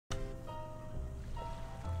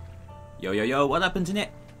Yo, yo, yo, what up,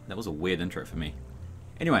 internet? That was a weird intro for me.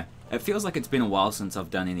 Anyway, it feels like it's been a while since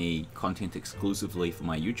I've done any content exclusively for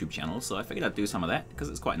my YouTube channel, so I figured I'd do some of that, because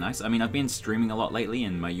it's quite nice. I mean, I've been streaming a lot lately,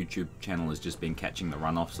 and my YouTube channel has just been catching the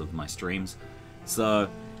runoffs of my streams. So,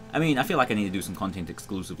 I mean, I feel like I need to do some content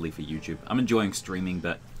exclusively for YouTube. I'm enjoying streaming,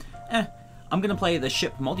 but, I'm gonna play the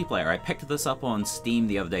ship multiplayer. I picked this up on Steam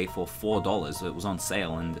the other day for $4. It was on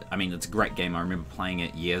sale, and I mean, it's a great game. I remember playing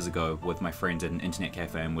it years ago with my friends at an internet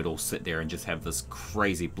cafe, and we'd all sit there and just have this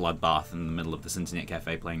crazy bloodbath in the middle of this internet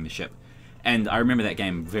cafe playing the ship. And I remember that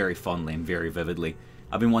game very fondly and very vividly.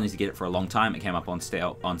 I've been wanting to get it for a long time. It came up on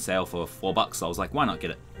sale for $4, so I was like, why not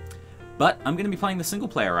get it? But I'm gonna be playing the single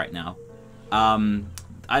player right now.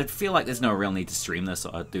 I feel like there's no real need to stream this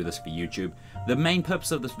or do this for YouTube. The main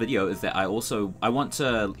purpose of this video is that I want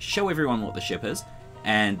to show everyone what the ship is,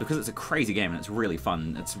 and because it's a crazy game and it's really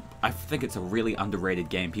fun, I think it's a really underrated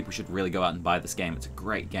game. People should really go out and buy this game. It's a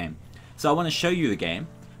great game. So I want to show you the game,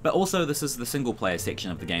 but also this is the single player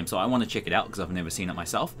section of the game, so I want to check it out because I've never seen it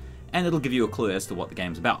myself, and it'll give you a clue as to what the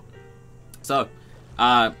game's about. So,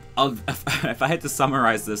 if I had to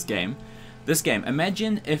summarize this game,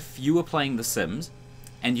 imagine if you were playing The Sims,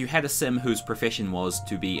 and you had a sim whose profession was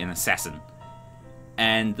to be an assassin.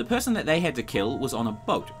 And the person that they had to kill was on a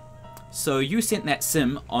boat. So you sent that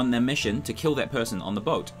sim on their mission to kill that person on the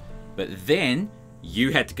boat. But then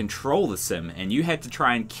you had to control the sim, and you had to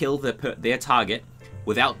try and kill their target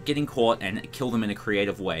without getting caught and kill them in a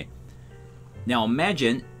creative way. Now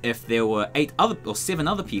imagine if there were 7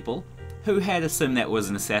 other people who had a sim that was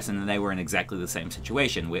an assassin, and they were in exactly the same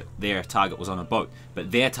situation where their target was on a boat,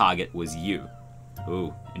 but their target was you.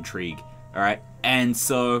 Ooh, intrigue. Alright, and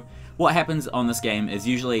so what happens on this game is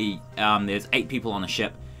usually there's 8 people on a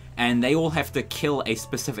ship, and they all have to kill a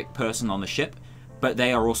specific person on the ship, but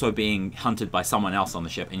they are also being hunted by someone else on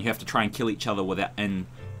the ship, and you have to try and kill each other in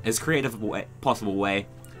as creative possible way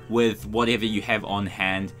with whatever you have on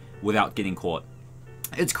hand without getting caught.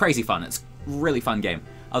 It's crazy fun. It's a really fun game.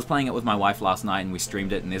 I was playing it with my wife last night, and we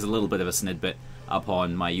streamed it, and there's a little bit of a snippet up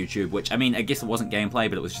on my YouTube, which, I mean, I guess it wasn't gameplay,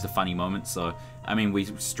 but it was just a funny moment. So, I mean, we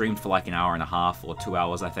streamed for like an hour and a half or 2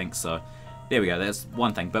 hours, I think. So, there we go. That's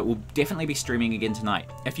one thing. But we'll definitely be streaming again tonight.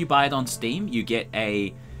 If you buy it on Steam, you get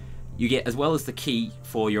as well as the key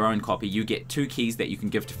for your own copy, you get 2 keys that you can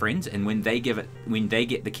give to friends. And when they get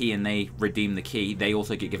the key and they redeem the key, they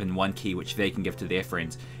also get given 1 key which they can give to their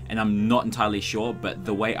friends. And I'm not entirely sure, but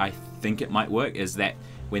the way I think it might work is that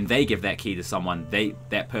when they give that key to someone,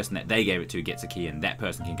 that person that they gave it to gets a key, and that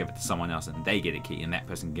person can give it to someone else and they get a key, and that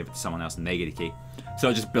person can give it to someone else and they get a key. So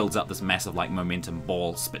it just builds up this massive like momentum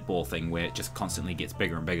spitball thing where it just constantly gets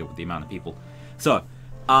bigger and bigger with the amount of people. So,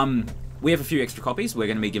 we have a few extra copies. We're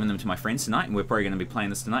going to be giving them to my friends tonight, and we're probably going to be playing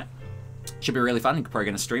this tonight. Should be really fun. I'm probably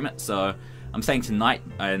going to stream it. So I'm saying tonight,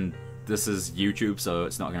 and this is YouTube, so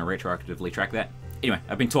it's not going to retroactively track that. Anyway,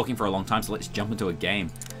 I've been talking for a long time, so let's jump into a game.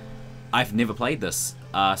 I've never played this,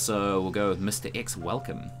 so we'll go with Mr. X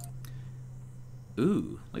Welcome.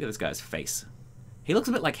 Ooh, look at this guy's face. He looks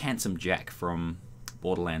a bit like Handsome Jack from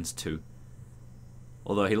Borderlands 2.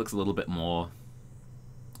 Although he looks a little bit more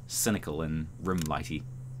cynical and rim-lighty.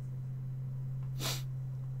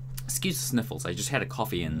 Excuse the sniffles, I just had a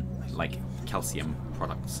coffee and, like, calcium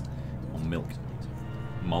products. Or milk.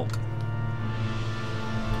 Mulk.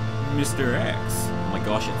 Mr. X. Oh my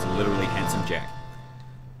gosh, it's literally Handsome Jack.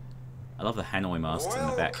 I love the Hanoi masks in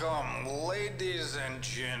the back. Welcome, ladies and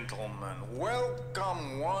gentlemen.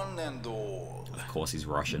 Welcome, one and all. Of course he's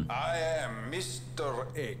Russian. I am Mr.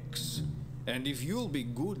 X. And if you'll be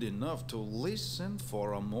good enough to listen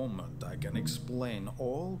for a moment, I can explain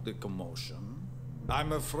all the commotion.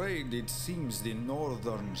 I'm afraid it seems the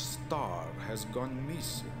Northern Star has gone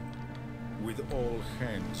missing, with all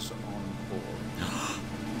hands on board.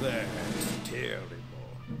 That's terrible.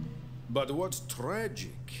 But what's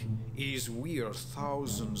tragic is we are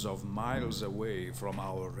thousands of miles away from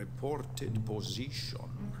our reported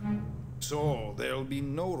position. So there'll be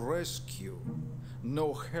no rescue,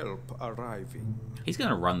 no help arriving. He's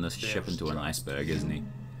gonna run this ship into an iceberg, isn't he?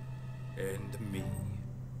 And me.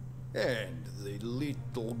 And the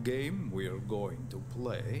little game we're going to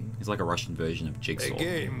play. He's like a Russian version of Jigsaw. A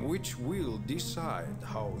game which will decide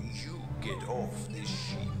how you get off this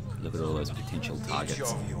ship. Look at all those potential targets. Each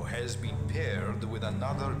of you has been paired with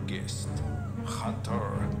another guest,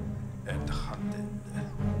 hunter and hunted.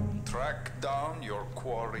 Track down your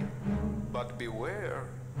quarry, but beware,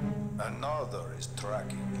 another is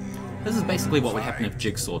tracking you. This is basically what would happen if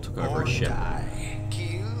Jigsaw took over a ship. Die,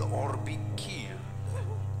 kill or be killed.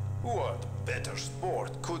 What better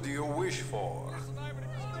sport could you wish for?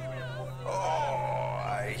 Oh,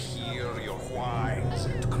 I hear your whines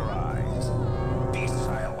and cries.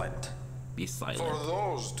 Be silent. For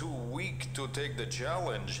those too weak to take the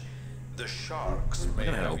challenge, the sharks may Look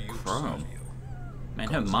at that have old use crone. of you. Man,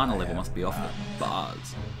 her mana level must be off the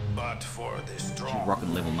bars. But for the She's strong,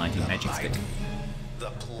 rocking level 19 magic stick. the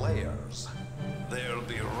players, there'll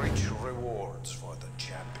be rich rewards for the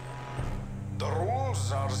champion. The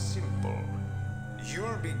rules are simple.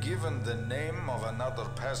 You'll be given the name of another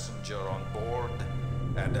passenger on board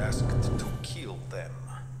and asked to kill them.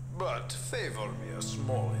 But favor me a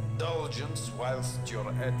small indulgence whilst you're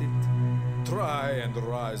at it. Try and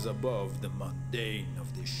rise above the mundane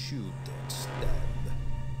of the shoot and stab.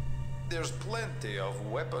 There's plenty of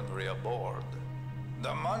weaponry aboard.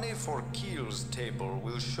 The money for kills table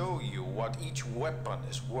will show you what each weapon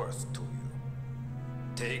is worth to you.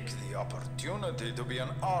 Take the opportunity to be an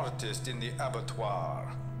artist in the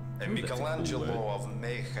abattoir, a Ooh, that's a cool Michelangelo word. of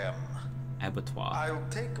mayhem. Abattoir. I'll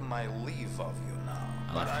take my leave of you now.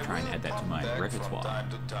 I'll have to but try and will add that to pop my back repertoire. From time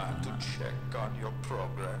to time to check on your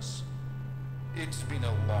progress. It's been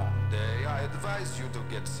a long day. I advise you to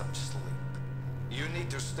get some sleep. You need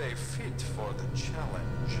to stay fit for the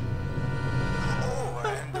challenge. Oh,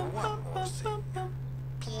 and one more thing.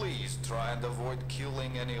 Please try and avoid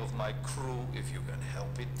killing any of my crew if you can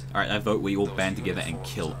help it. Alright, I vote we all Those band together and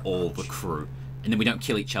uniforms kill are all not the cheap. crew. And then we don't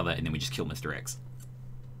kill each other, and then we just kill Mr. X.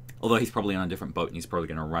 Although he's probably on a different boat, and he's probably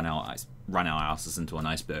going to run our asses into an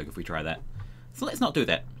iceberg if we try that. So let's not do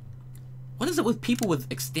that. What is it with people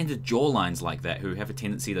with extended jawlines like that who have a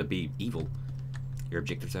tendency to be evil? Your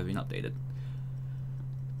objectives have been updated.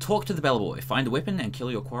 Talk to the bellboy. Find a weapon and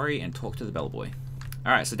kill your quarry and talk to the bellboy.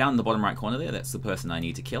 Alright, so down in the bottom right corner there, that's the person I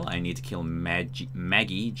need to kill. I need to kill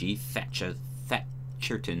Maggie G.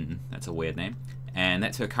 Thatcherton. That's a weird name. And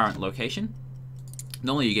that's her current location.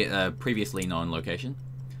 Normally you get a previously known location.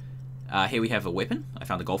 Here we have a weapon. I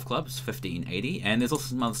found a golf club. It's 1580. And there's also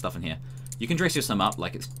some other stuff in here. You can dress your sim up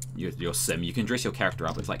like it's your sim. You can dress your character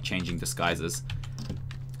up. It's like changing disguises.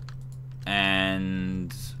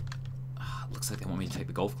 And looks like they want me to take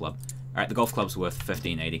the golf club. Alright, the golf club's worth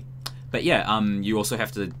 1580. But yeah, you also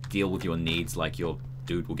have to deal with your needs, like your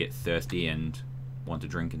dude will get thirsty and want to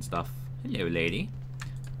drink and stuff. Hello, lady.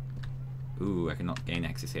 Ooh, I cannot gain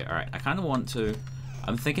access here. Alright, I kind of want to...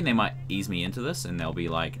 I'm thinking they might ease me into this, and they'll be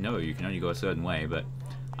like, no, you can only go a certain way, but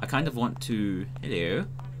I kind of want to... Hello.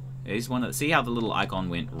 I just want to... See how the little icon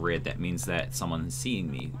went red? That means that someone is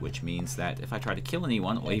seeing me, which means that if I try to kill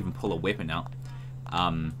anyone, or even pull a weapon out,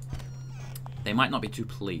 they might not be too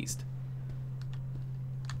pleased.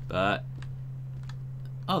 But...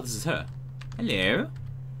 Oh, this is her. Hello.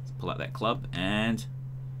 Let's pull out that club, and...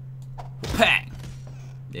 Bang!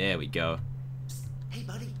 There we go. Hey,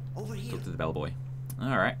 buddy, over here. Talk to the bellboy.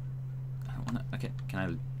 Alright. I don't wanna... Okay,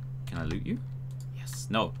 can I loot you? Yes.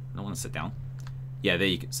 No, I don't want to sit down. Yeah, there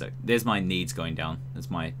you go. So, there's my needs going down. There's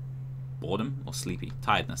my boredom or sleepy.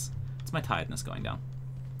 Tiredness. It's my tiredness going down.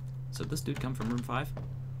 So, this dude come from room 5?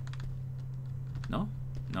 No?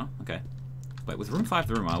 No? Okay. Wait, was room 5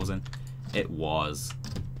 the room I was in? It was.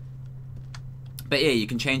 But yeah, you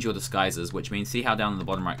can change your disguises, which means, see how down in the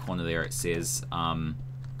bottom right corner there it says, cabin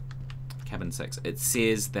 6. It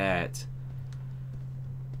says that,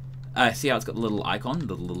 see how it's got the little icon,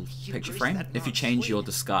 the little picture frame? If you change your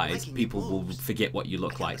disguise, people will forget what you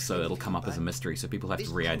look like, so it'll come up as a mystery, so people have to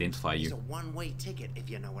re-identify you. It's a one-way ticket, if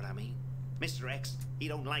you know what I mean. Mr. X, he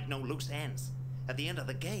don't like no loose ends. At the end of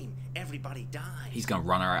the game, everybody dies. He's gonna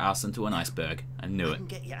run our ass into an iceberg. I knew I it. can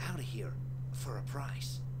get you out of here for a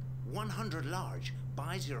price. 100 large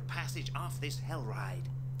buys your passage off this hell ride.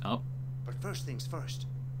 Oh, But first things first,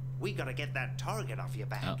 we gotta get that target off your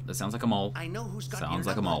back. oh, that sounds like a mole. I know who's got Sounds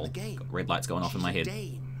your like a number in mole. the game. Got red lights going off in my She's a head.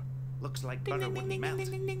 dame. Looks like Ding, butter ding, wouldn't ding, melt.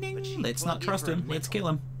 ding, ding, ding, but ding. she'd Let's plug not you trust for a him. Let's nickel. kill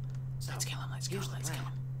him. So, Let's kill him. Let's kill here's him. the Let's kill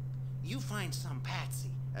plan. him. You find some patsy,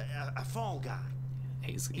 a fall guy.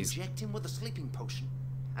 He's Inject him with a sleeping potion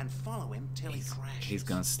and follow him till he crashes. he's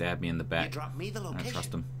gonna stab me in the You back. drop me the I don't location,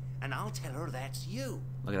 trust him. and I'll tell her that's you.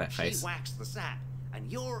 Look at that face. She whacks the sap,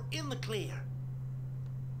 and you're in the clear.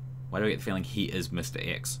 Why do I get the feeling he is Mr.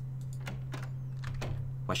 X?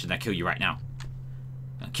 Why shouldn't I kill you right now?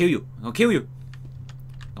 I'll kill you. I'll kill you.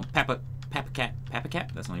 Oh, Papa Cat.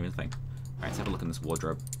 That's not even a thing. Alright, let's have a look in this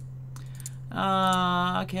wardrobe.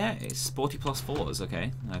 Okay. Sporty plus 4s.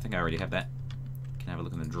 Okay. I think I already have that. Can I have a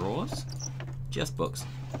look in the drawers? Just books.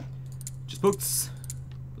 Just books.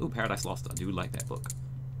 Ooh, Paradise Lost. I do like that book.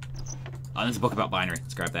 Oh, there's a book about binary.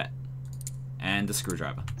 Let's grab that. And a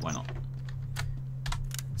screwdriver. Why not?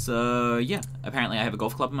 So, yeah. Apparently I have a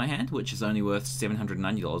golf club in my hand, which is only worth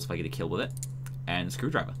 $790 if I get a kill with it. And a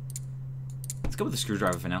screwdriver. Let's go with the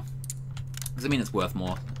screwdriver for now. Because I mean it's worth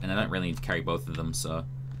more, and I don't really need to carry both of them, so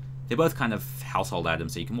They're both kind of household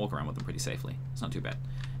items, so you can walk around with them pretty safely. It's not too bad.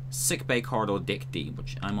 Sick bay corridor, deck D,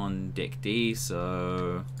 which I'm on deck D,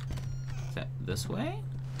 so... Is that this way?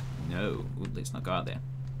 No. Ooh, let's not go out there.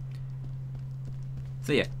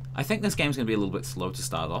 So yeah, I think this game's going to be a little bit slow to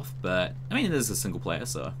start off, but, I mean, it is a single player,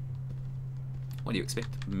 so... What do you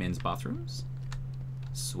expect? Men's bathrooms?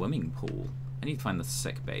 Swimming pool. I need to find the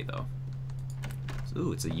sick bay, though.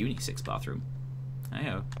 Ooh, it's a unisex bathroom.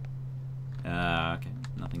 Hey-oh. Okay,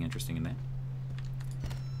 nothing interesting in there.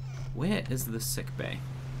 Where is the sick bay?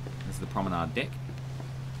 This is the promenade deck.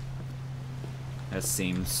 That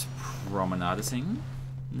seems promenadising.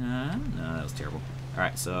 No, that was terrible.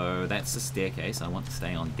 Alright, so that's the staircase. I want to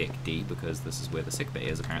stay on deck D because this is where the sick bay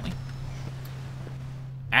is, apparently.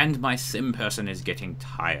 And my sim person is getting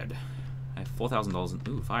tired. I have $4,000 in...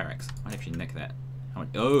 Ooh, fire axe. Might actually nick that. How much?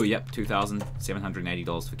 Oh, yep,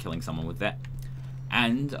 $2,780 for killing someone with that.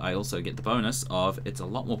 And I also get the bonus of it's a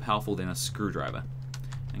lot more powerful than a screwdriver.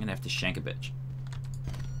 I'm gonna have to shank a bitch.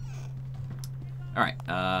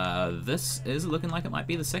 Alright, this is looking like it might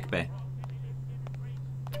be the sick bay.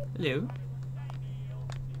 Hello.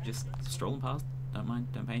 Just strolling past.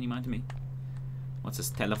 Don't pay any mind to me. What's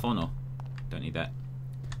this? Telefono. Don't need that.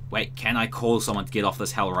 Wait, can I call someone to get off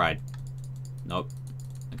this hell ride? Nope.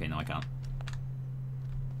 Okay, no I can't.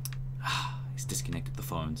 He's disconnected the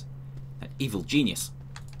phones. That evil genius.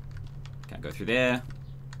 Can't go through there.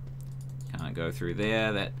 Can't go through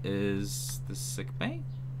there. That is the sick bay?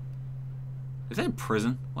 Is that a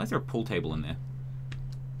prison? Why is there a pool table in there?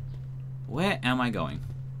 Where am I going?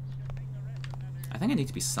 I think I need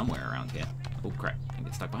to be somewhere around here. Oh crap, I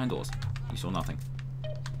get stuck behind doors. You saw nothing.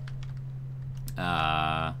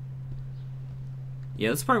 Yeah,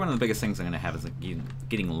 that's probably one of the biggest things I'm going to have is like,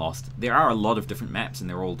 getting lost. There are a lot of different maps and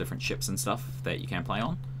they're all different ships and stuff that you can play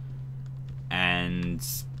on. And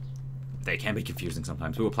they can be confusing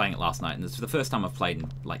sometimes. We were playing it last night and it's the first time I've played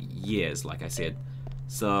in like years, like I said.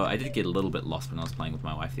 So I did get a little bit lost when I was playing with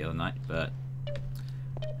my wife the other night, but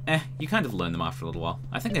you kind of learn them after a little while.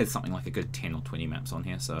 I think there's something like a good 10 or 20 maps on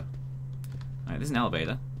here, so... Alright, there's an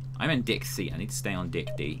elevator. I'm in deck C. I need to stay on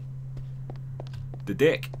deck D. The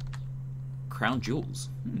deck. Crown jewels.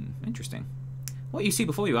 Interesting. What you see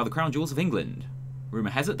before you are the crown jewels of England.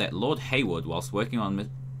 Rumour has it that Lord Hayward, whilst working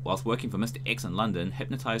for Mr. X in London,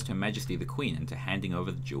 hypnotised Her Majesty the Queen into handing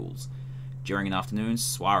over the jewels. During an afternoon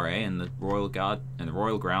soiree in the royal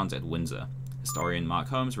grounds at Windsor. Historian Mark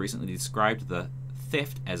Holmes recently described the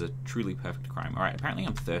theft as a truly perfect crime. Alright, apparently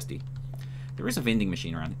I'm thirsty. There is a vending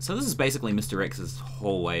machine around here. So this is basically Mr. X's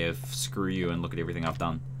whole way of screw you and look at everything I've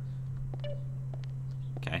done.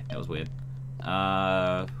 Okay, that was weird.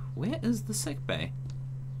 Where is the sick bay?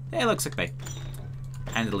 Hey, look, sick bay.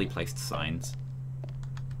 Handily placed signs.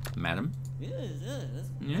 Madam?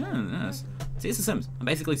 Yes. See, it's the Sims. I'm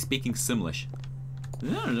basically speaking Simlish.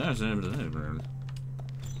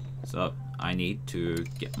 So, I need to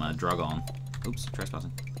get my drug on. Oops,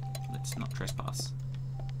 trespassing. Let's not trespass.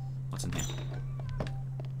 What's in here?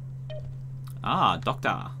 Ah,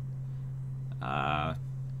 doctor.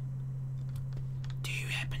 Do you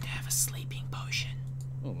happen to have a sleeping potion?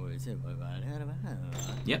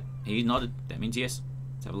 Yep, he nodded. That means yes.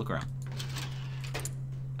 Let's have a look around.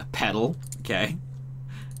 A paddle. Okay.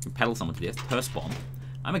 You can paddle someone to death. Purse bomb.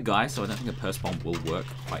 I'm a guy, so I don't think a purse bomb will work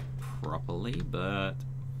quite properly, but...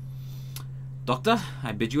 Doctor,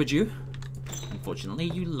 I bid you adieu. Unfortunately,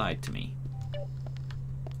 you lied to me.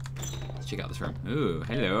 Let's check out this room. Ooh,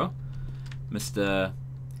 hello. Mr.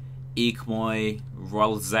 Ikmoy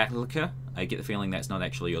Rolzalka. I get the feeling that's not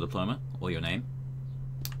actually your diploma or your name.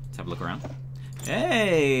 Let's have a look around.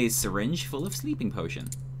 Hey, syringe full of sleeping potion.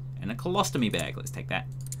 And a colostomy bag. Let's take that.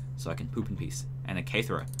 So I can poop in peace. And a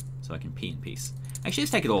catheter. So I can pee in peace. Actually,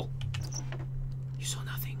 let's take it all. You saw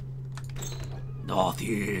nothing.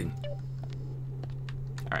 Nothing.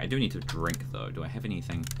 Alright, I do need to drink, though. Do I have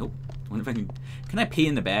anything? Nope. I wonder if I can I pee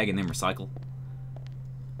in the bag and then recycle?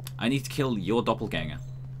 I need to kill your doppelganger.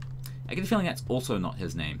 I get a feeling that's also not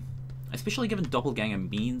his name. Especially given doppelganger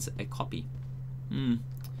means a copy.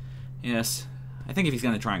 Yes. I think if he's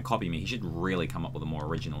going to try and copy me, he should really come up with a more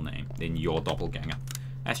original name than your doppelganger.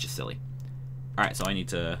 That's just silly. Alright, so I need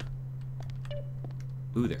to...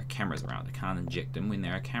 Ooh, there are cameras around. I can't inject them when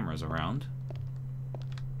there are cameras around.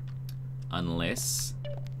 Unless...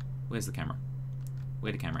 Where's the camera?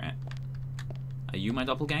 Where's the camera at? Are you my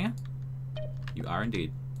doppelganger? You are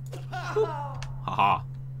indeed. Haha.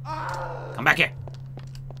 Come back here!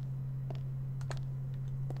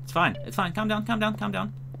 It's fine. It's fine. Calm down. Calm down. Calm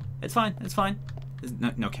down. It's fine. It's fine. There's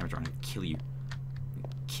no cameras around. I'm gonna kill you. I'm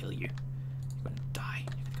gonna kill you. You're gonna die.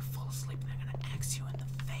 You're gonna fall asleep and I'm gonna axe you in the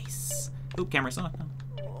face. Oop, cameras. Oh, no.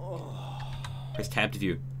 Press tab to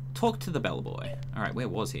view. Talk to the bellboy. Alright, where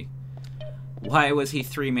was he? Why was he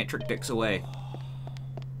 3 metric dicks away?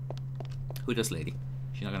 Who this lady?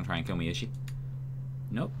 She's not gonna try and kill me, is she?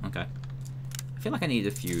 Nope, okay. I feel like I need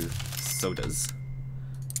a few sodas.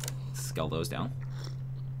 Scull those down.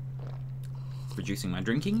 It's reducing my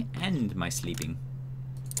drinking and my sleeping.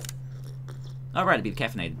 Alright, to be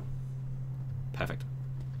caffeinated. Perfect.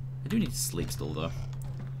 I do need to sleep still, though.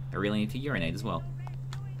 I really need to urinate as well.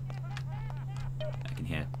 I can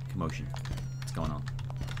hear commotion. What's going on?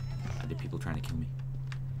 Are there people trying to kill me?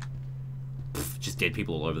 Pfft, just dead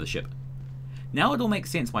people all over the ship. Now it all makes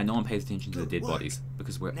sense why no one pays attention to the dead bodies.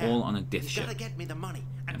 Because we're all on a death ship. Gotta get me the money,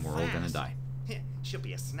 and we're all gonna die. Should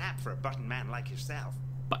be a snap for a button man like yourself.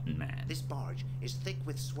 Button man. This barge is thick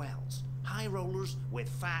with swells. High rollers with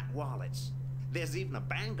fat wallets. There's even a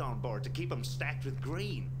bank on board to keep them stacked with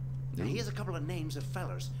green. Now here's a couple of names of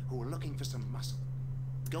fellers who are looking for some muscle.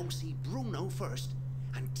 Go see Bruno first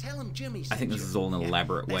and tell him Jimmy sent I think this you. is all an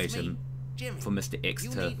elaborate way That's me, for Mr. X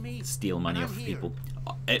You to need me, steal money and off I'm of here. people.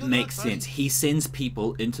 It Good makes luck, buddy. sense. He sends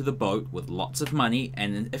people into the boat with lots of money,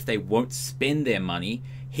 and if they won't spend their money,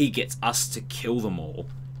 he gets us to kill them all.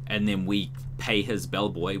 And then we pay his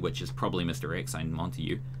bellboy, which is probably Mr. X, I'm onto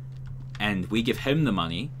you. And we give him the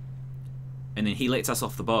money, and then he lets us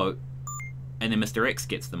off the boat, and then Mr. X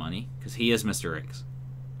gets the money, because he is Mr. X.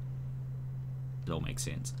 It all makes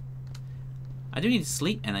sense. I do need to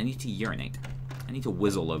sleep, and I need to urinate. I need to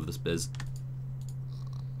whiz all over this biz.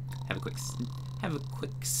 Have a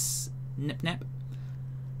quick snip nap.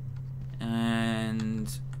 And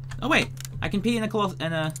oh wait, I can pee in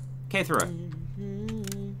a K-throw.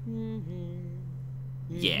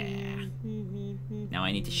 Yeah. Now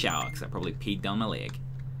I need to shower because I probably peed down my leg.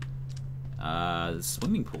 There's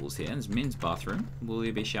swimming pools here. There's men's bathroom. Will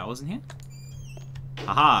there be showers in here?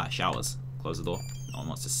 Haha, showers. Close the door. No one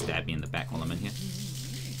wants to stab me in the back while I'm in here.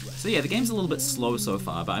 So yeah, the game's a little bit slow so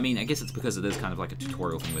far, but I mean, I guess it's because it is kind of like a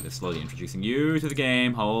tutorial thing where they're slowly introducing you to the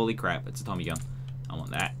game. Holy crap, it's a Tommy gun. I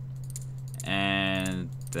want that. And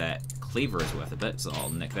that cleaver is worth a bit, so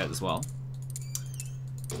I'll nick that as well.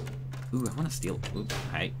 Ooh, I want to steal. Ooh,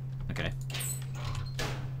 hey. Okay.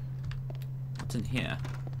 What's in here?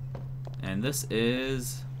 And this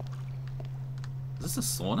is... Is this a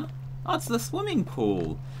sauna? Oh, it's the swimming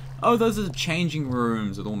pool. Oh, those are the changing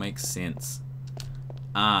rooms. It all makes sense.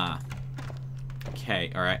 Ah.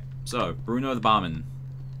 Okay, alright. So, Bruno the barman.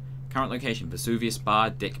 Current location, Vesuvius Bar,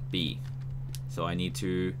 Deck B. So I need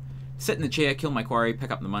to sit in the chair, kill my quarry,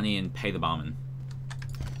 pick up the money, and pay the barman.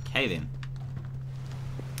 Okay then.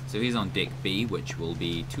 So he's on Deck B, which will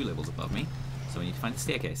be 2 levels above me. So I need to find the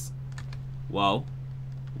staircase. Whoa.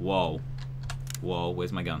 Whoa. Whoa,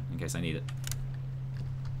 where's my gun? In case I need it.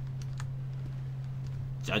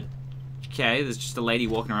 Okay, there's just a lady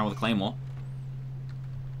walking around with a claymore.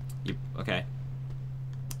 You, okay.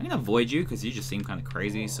 I'm gonna avoid you because you just seem kind of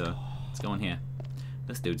crazy, so let's go in here.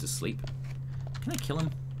 This dude's asleep. Can I kill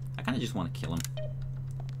him? I kind of just want to kill him.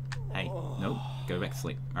 Hey, nope. Go back to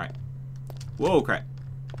sleep. Alright. Whoa, crap.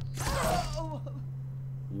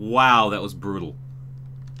 Wow, that was brutal.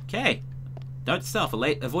 Okay. Note to self,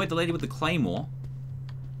 avoid the lady with the claymore.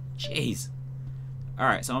 Jeez.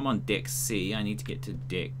 Alright, so I'm on deck C. I need to get to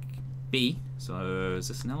deck B. So, is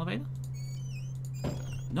this an elevator?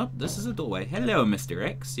 Nope, this is a doorway. Hello, Mr.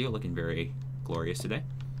 X. You're looking very glorious today.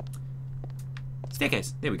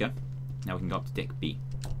 Staircase. There we go. Now we can go up to deck B.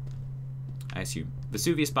 I assume.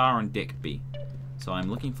 Vesuvius Bar on deck B. So I'm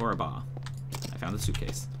looking for a bar. I found a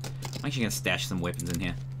suitcase. I'm actually going to stash some weapons in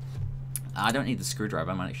here. I don't need the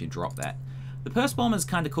screwdriver. I might actually drop that. The purse bomb is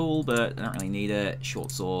kind of cool, but I don't really need it.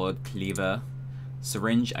 Short sword, cleaver,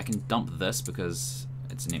 syringe. I can dump this because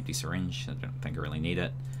it's an empty syringe. I don't think I really need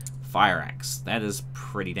it. Fire axe. That is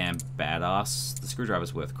pretty damn badass. The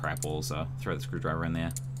screwdriver's worth crap all, so throw the screwdriver in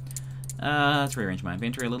there. Let's rearrange my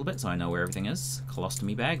inventory a little bit so I know where everything is.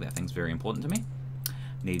 Colostomy bag. That thing's very important to me.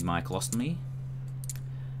 Need my colostomy.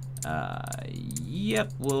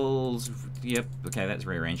 Yep, okay, that's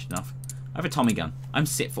rearranged enough. I have a Tommy gun. I'm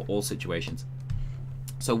set for all situations.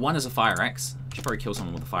 So one is a fire axe. I should probably kill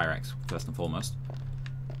someone with a fire axe, first and foremost.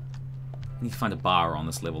 I need to find a bar on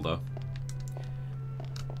this level, though.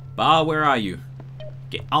 Bar, where are you?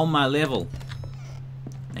 Get on my level.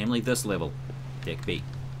 Namely this level. Deck B.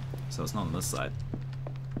 So it's not on this side.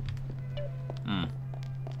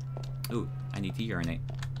 Ooh, I need to urinate.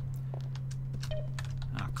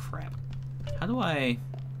 Ah, crap. How do I...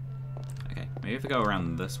 Okay, maybe if I go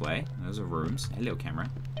around this way. Those are rooms. Hello, camera.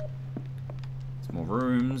 There's more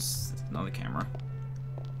rooms. There's another camera.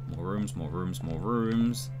 More rooms, more rooms, more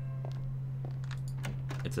rooms.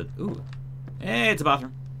 It's a... Ooh. Hey, it's a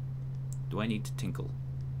bathroom. Do I need to tinkle?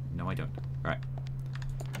 No, I don't. Alright.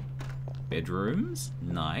 Bedrooms.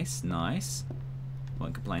 Nice, nice.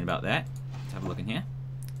 Won't complain about that. Let's have a look in here.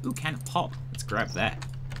 Ooh, can of pop. Let's grab that.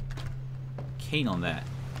 Keen on that.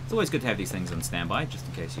 It's always good to have these things on standby, just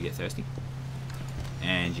in case you get thirsty.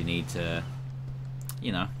 And you need to,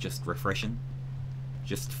 you know, just refreshen.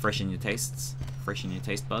 Just freshen your tastes. Freshen your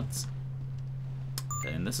taste buds.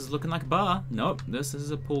 And this is looking like a bar. Nope, this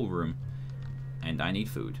is a pool room. And I need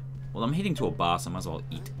food. Well, I'm heading to a bar, so I might as well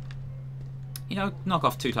eat. You know, knock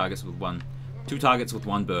off two targets with one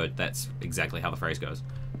bird. That's exactly how the phrase goes.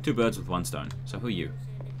 2 birds with 1 stone. So who are you?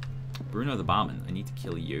 Bruno the barman. I need to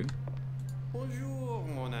kill you. Bonjour,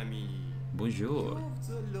 mon ami. Bonjour. You have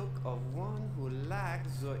the look of one who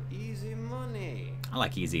likes the easy money. I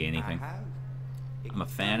like easy anything. I'm a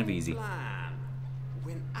fan of easy. Plan.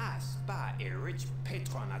 When I spy a rich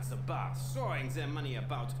patron at the bar throwing their money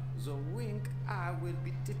about, the wink I will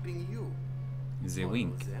be tipping you. The Follow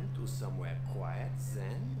wink. them to somewhere quiet,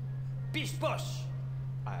 then bish bosh.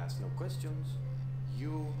 I ask no questions.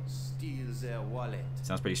 You steal their wallet.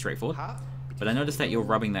 Sounds pretty straightforward. Ha? But I noticed that you're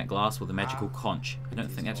rubbing that glass with a magical conch. I don't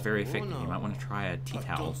think that's very effective. You might want to try a tea I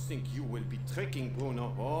towel. don't think you will be tricking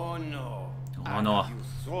Bruno. Oh no. Oh, I no. have you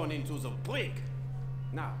thrown into the brig.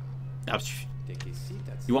 Now, Ouch. take a seat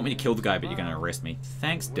at You want me to the kill the guy, but you're bar. going to arrest me.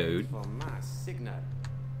 Thanks, Wait dude. for my signal.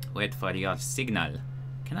 Wait for your signal.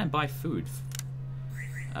 Can I buy food?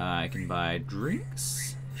 I can buy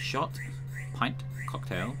drinks, shot, pint,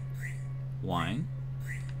 cocktail, wine.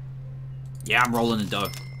 Yeah, I'm rolling the dough.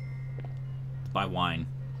 Buy wine.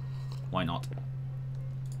 Why not?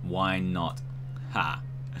 Why not? Ha.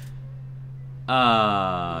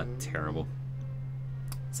 Terrible.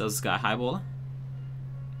 So this guy highballer?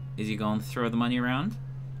 Is he going to throw the money around?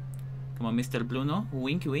 Come on, Mr. Bruno.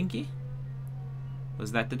 Winky winky.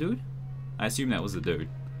 Was that the dude? I assume that was the dude.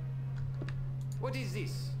 What is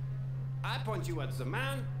this? I point you at the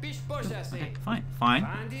man. Bish bosh, I say. Okay, fine, fine.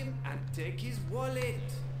 Find him and take his wallet.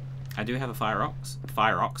 I do have a fire ox.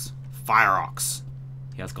 Fire ox. Fire ox.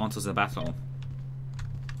 He has gone to the battle.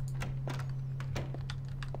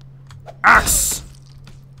 Axe!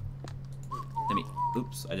 Let me.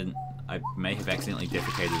 Oops, I didn't. I may have accidentally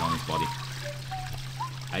defecated on his body.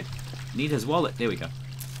 I need his wallet. There we go.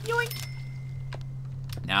 Yoink!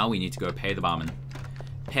 Now we need to go pay the barman.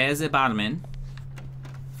 Pay the barman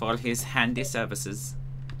for his handy services.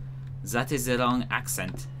 That is the wrong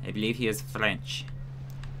accent. I believe he is French.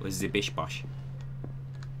 With the bish bosh.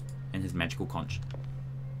 And his magical conch.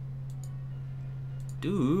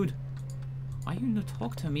 Dude! Why you not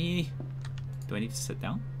talk to me? Do I need to sit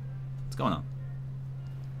down? What's going on?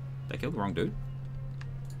 Did I kill the wrong dude?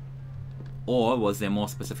 Or was there more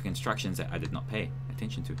specific instructions that I did not pay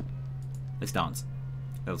attention to? Let's dance.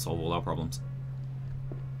 That'll solve all our problems.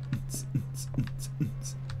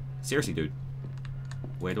 Seriously, dude.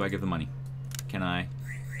 Where do I give the money? Can I...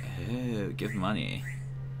 Oh, give money.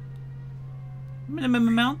 Minimum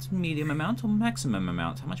amount, medium amount, or maximum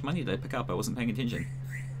amount? How much money did I pick up? I wasn't paying attention.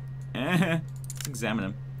 Let's examine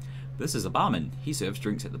him. This is a barman. He serves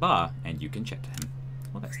drinks at the bar, and you can chat to him.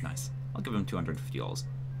 Well, that's nice. I'll give him $250.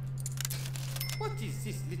 What is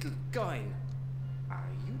this little coin? Are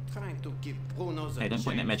you trying to give Bruno the Hey, don't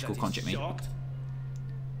point that change magical is conch at me. short?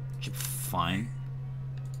 Fine.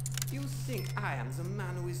 You think I am the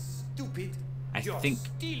man who is stupid? You're think-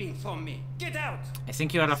 stealing from me. Get out! I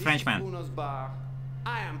think you are a This is Frenchman. Bruno's bar.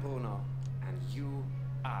 I am Bruno, and you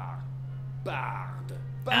are Bard.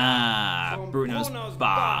 Ah, from Bruno's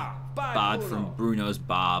bar. by Bard Bruno. from Bruno's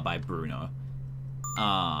bar by Bruno.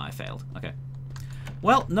 Ah, I failed. Okay.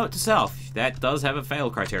 Well, note to self, that does have a fail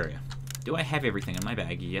criteria. Do I have everything in my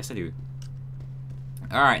bag? Yes, I do.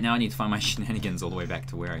 Alright, now I need to find my shenanigans all the way back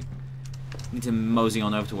to where I need to mosey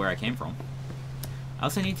on over to where I came from. I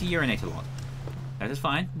also need to urinate a lot. That is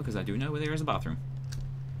fine, because I do know where there is a bathroom.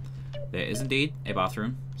 There is indeed a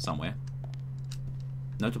bathroom somewhere.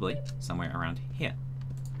 Notably, somewhere around here.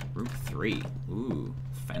 Room 3. Ooh,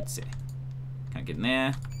 fancy. Can't get in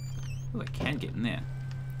there. Ooh, I can get in there.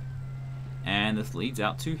 And this leads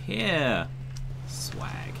out to here.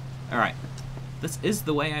 Swag. Alright. This is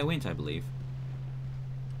the way I went, I believe.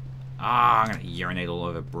 Ah, I'm gonna urinate all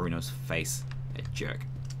over Bruno's face. That jerk.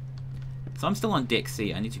 So I'm still on deck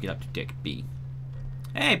C. I need to get up to deck B.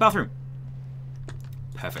 Hey, bathroom!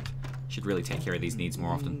 Perfect. Should really take care of these needs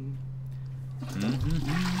more often.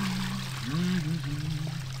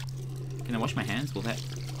 Can I wash my hands? Will that...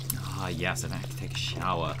 Ah, yes, I don't have to take a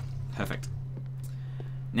shower. Perfect.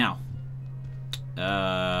 Now,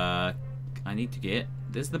 I need to get...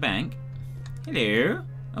 There's the bank. Hello.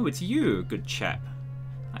 Oh, it's you, good chap.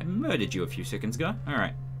 I murdered you a few seconds ago.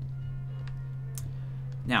 Alright.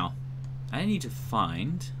 Now, I need to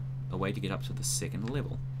find a way to get up to the second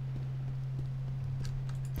level.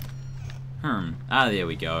 Ah, there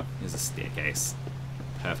we go. There's a staircase.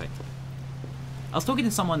 Perfect. I was talking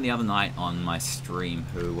to someone the other night on my stream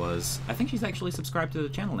who was... I think she's actually subscribed to the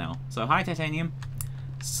channel now. So, hi, Titanium.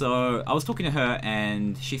 So, I was talking to her,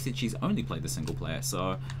 and she said she's only played the single player.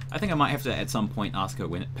 So, I think I might have to, at some point, ask her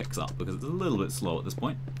when it picks up, because it's a little bit slow at this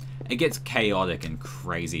point. It gets chaotic and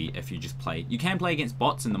crazy if you just play... You can play against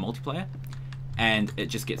bots in the multiplayer, and it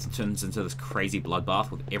just turns into this crazy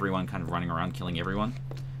bloodbath with everyone kind of running around killing everyone.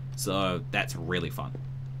 So that's really fun.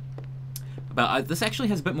 But this actually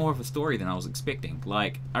has a bit more of a story than I was expecting.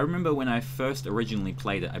 Like, I remember when I first originally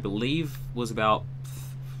played it, I believe was about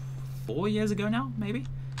 4 years ago now, maybe?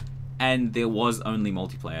 And there was only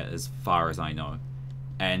multiplayer as far as I know.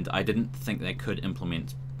 And I didn't think they could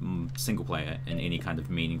implement single player in any kind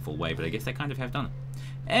of meaningful way, but I guess they kind of have done it.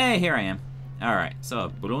 Hey, here I am. Alright,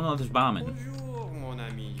 so, Bruno the barman. Bonjour, mon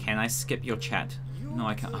ami. Can I skip your chat? No,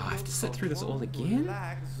 I can't. Oh, I have to sit through this all again?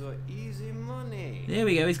 There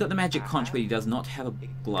we go. He's got the magic conch, but he does not have a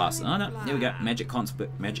glass. Oh, no. There we go. Magic conch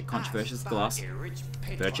versus glass.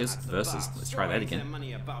 Versus. Let's try that again.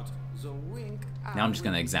 Now I'm just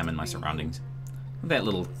going to examine my surroundings. That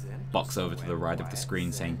little box over to the right of the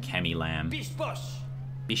screen saying Cammy Lamb.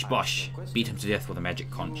 Bish bosh. Beat him to death with a magic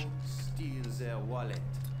conch.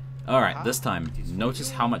 Alright, this time,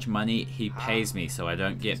 notice how much money he pays me so I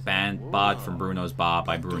don't get barred from Bruno's bar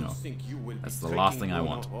by Bruno. That's the last thing I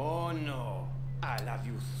want.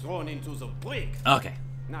 Okay,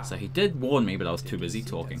 so he did warn me, but I was too busy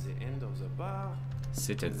talking.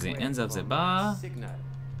 Sit at the ends of the bar.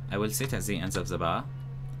 I will sit at the ends of the bar.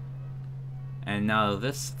 And now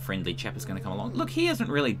this friendly chap is going to come along. Look, he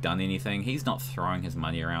hasn't really done anything. He's not throwing his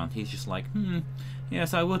money around. He's just like,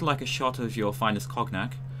 yes, I would like a shot of your finest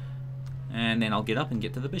cognac. And then I'll get up and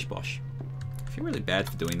get to the bish bosh. I feel really bad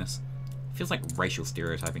for doing this. It feels like racial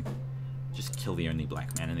stereotyping. Just kill the only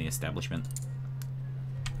black man in the establishment.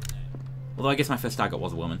 Although I guess my first target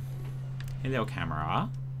was a woman. Hello, camera.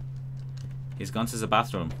 He's gone to the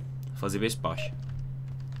bathroom for the bish bosh.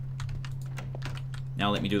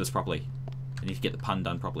 Now let me do this properly. I need to get the pun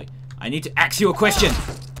done properly. I need to ask you a question!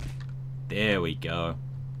 There we go.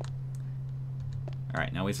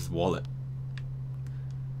 Alright, now where's his wallet?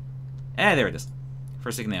 Ah, there it is. For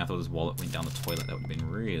a second there, I thought his wallet went down the toilet. That would have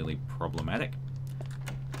been really problematic.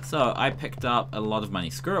 So, I picked up a lot of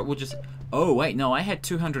money. Screw it, we'll just... Oh, wait, no, I had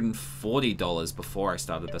 $240 before I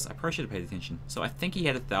started this. I probably should have paid attention. So, I think he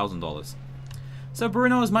had $1,000. So,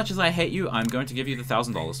 Bruno, as much as I hate you, I'm going to give you the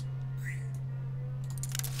 $1,000.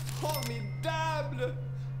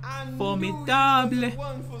 Formidable!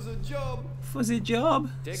 For the job?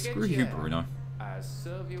 Screw you, Bruno. I'll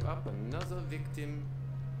serve you up another victim.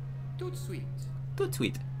 Tout sweet. Tout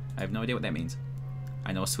sweet. I have no idea what that means.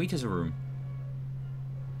 I know sweet is a room.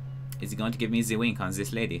 Is he going to give me the wink on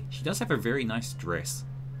this lady? She does have a very nice dress.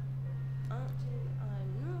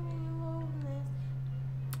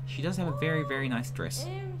 She does have a very, very nice dress.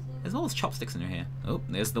 There's all those chopsticks in her hair. Oh,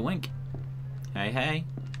 there's the wink. Hey, hey.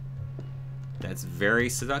 That's very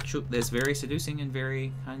seductive. That's very seducing and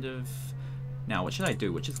very kind of... Now, what should I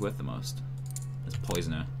do? Which is worth the most? Let's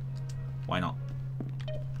poison her. Why not?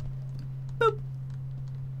 Boop.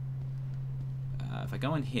 If I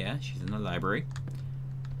go in here, she's in the library.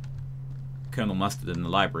 Colonel Mustard in the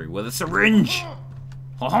library with a syringe!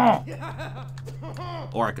 Ha ha!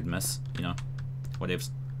 Or I could miss, you know.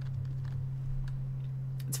 Whatevs.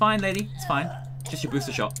 It's fine, lady. It's fine. Just your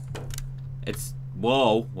booster shot. It's...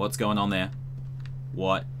 Whoa, what's going on there?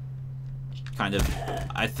 What? Kind of...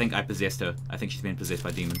 I think I possessed her. I think she's been possessed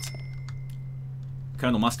by demons.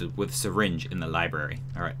 Colonel Mustard with a syringe in the library.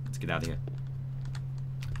 Alright, let's get out of here.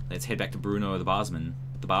 Let's head back to Bruno the Barsman.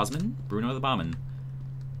 The Barsman? Bruno the Barman.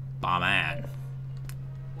 Barman.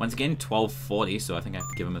 Once again, $12.40, so I think I have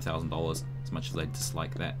to give him $1,000. As much as I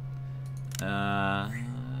dislike that.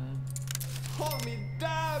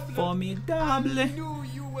 Formidable. I knew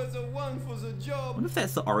you was the one for the job. I wonder if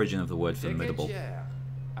that's the origin of the word formidable.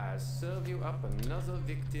 I'll serve you up another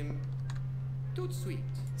victim. Tout sweet.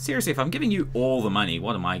 Seriously, if I'm giving you all the money,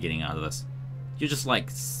 what am I getting out of this? You're just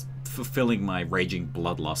like fulfilling my raging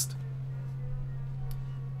bloodlust.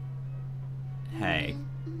 Hey.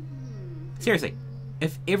 Seriously,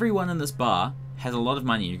 if everyone in this bar has a lot of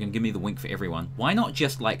money and you can give me the wink for everyone, why not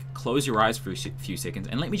just like close your eyes for a few seconds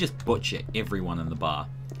and let me just butcher everyone in the bar?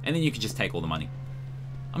 And then you can just take all the money.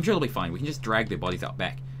 I'm sure it'll be fine. We can just drag their bodies out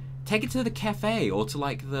back. Take it to the cafe or to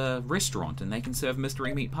like the restaurant and they can serve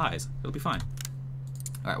mystery meat pies. It'll be fine.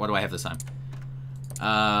 Alright, what do I have this time?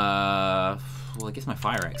 well, I guess my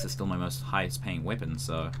fire axe is still my most highest paying weapon,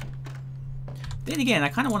 so... Then again, I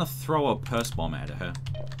kind of want to throw a purse bomb at her.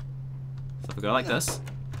 So if we go like this,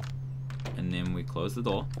 and then we close the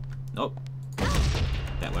door. Nope.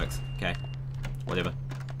 That works. Okay. Whatever.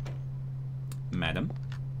 Madam.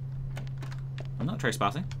 I'm not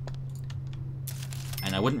trespassing.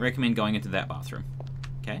 And I wouldn't recommend going into that bathroom.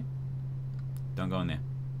 Okay? Don't go in there.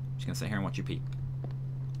 I'm just going to sit here and watch you pee.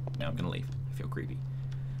 Now I'm going to leave. I feel creepy.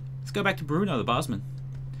 Let's go back to Bruno, the barsman.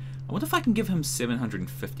 I wonder if I can give him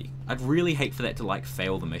 750. I'd really hate for that to, like,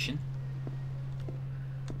 fail the mission.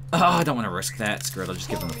 Oh, I don't want to risk that. Screw it, I'll just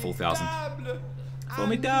give him the full 1,000.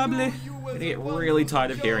 Formidable! I'm going to get really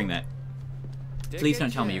tired of hearing that. Please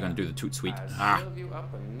don't tell me you're going to do the toot sweet. Ah.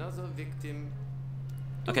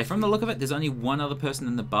 Okay, from the look of it, there's only one other person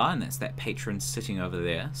in the bar, and that's that patron sitting over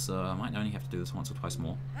there. So I might only have to do this once or twice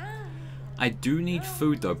more. I do need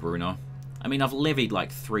food, though, Bruno. I mean, I've levied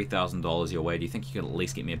like $3,000 your way. Do you think you could at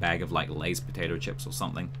least get me a bag of like Lay's potato chips or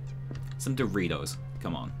something? Some Doritos.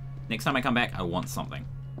 Come on. Next time I come back, I want something.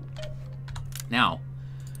 Now,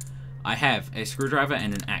 I have a screwdriver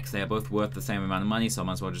and an axe. They are both worth the same amount of money, so I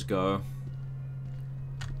might as well just go.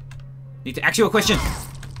 Need to ask you a question!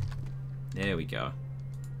 There we go.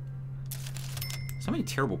 So many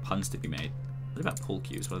terrible puns to be made. What about pull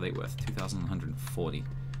cues? What are they worth? 2,140.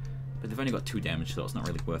 But they've only got 2 damage, so it's not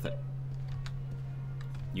really worth it.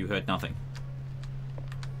 You heard nothing.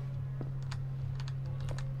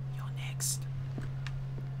 You're next.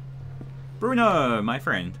 Bruno, my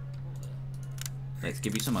friend. Let's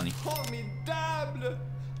give you some money.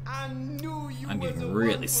 I'm getting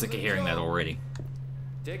really sick of hearing that already.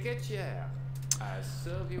 Take a chair. I'll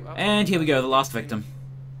serve you up. And here we go, the last victim.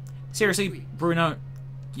 Seriously, Bruno,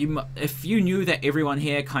 if you knew that everyone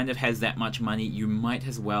here kind of has that much money, you might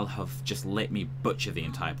as well have just let me butcher the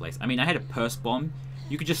entire place. I mean, I had a purse bomb.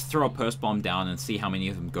 You could just throw a purse bomb down and see how many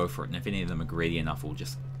of them go for it, and if any of them are greedy enough, we'll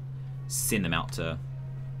just send them out to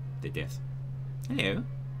their death. Hello.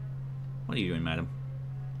 What are you doing, madam?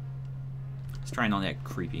 Let's try not to act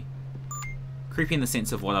creepy. Creepy in the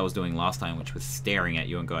sense of what I was doing last time, which was staring at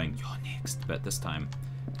you and going, you're next. But this time,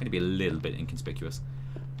 I'm going to be a little bit inconspicuous.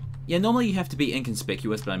 Yeah, normally you have to be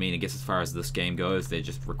inconspicuous, but I mean, I guess as far as this game goes, they're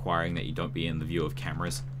just requiring that you don't be in the view of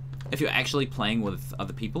cameras. If you're actually playing with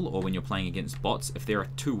other people, or when you're playing against bots, if there are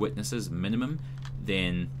 2 witnesses minimum,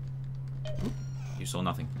 then... Oop, you saw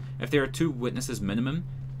nothing. If there are 2 witnesses minimum,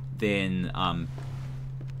 then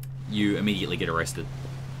you immediately get arrested.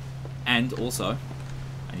 And also,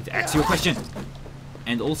 I need to ask you a question.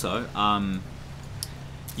 And also,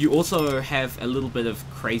 you also have a little bit of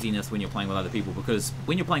craziness when you're playing with other people, because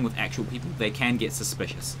when you're playing with actual people, they can get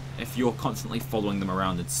suspicious. If you're constantly following them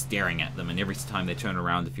around and staring at them, and every time they turn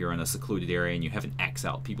around, if you're in a secluded area and you have an axe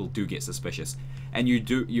out, people do get suspicious. And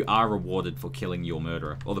you are rewarded for killing your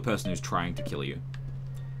murderer, or the person who's trying to kill you.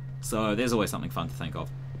 So there's always something fun to think of.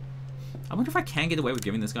 I wonder if I can get away with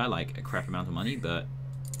giving this guy like a crap amount of money, but...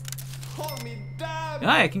 Yeah,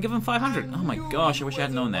 I can give him 500. Oh my gosh, I wish I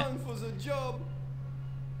had known that.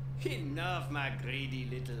 Enough, my greedy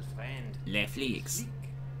little friend. Le flics.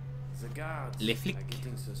 The guards Le flic. are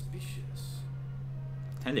getting suspicious.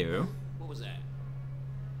 Hello. What was that?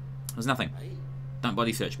 There's nothing. Don't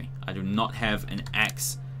body search me. I do not have an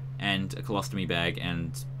axe and a colostomy bag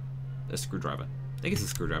and a screwdriver. I guess the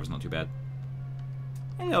screwdriver's not too bad.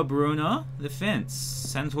 Hello, Bruno. The fence.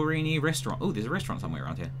 Santorini restaurant. Oh, there's a restaurant somewhere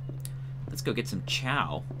around here. Let's go get some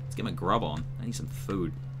chow. Let's get my grub on. I need some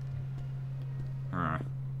food.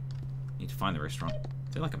 Need to find the restaurant.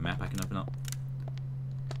 Is there like a map I can open up?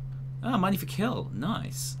 Oh, money for kill.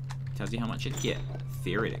 Nice. Tells you how much you'd get,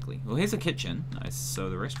 theoretically. Well, here's a kitchen. Nice.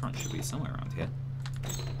 So the restaurant should be somewhere around here.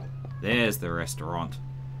 There's the restaurant.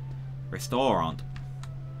 Restaurant.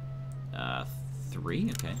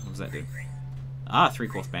 3? Okay, what does that do? Ah,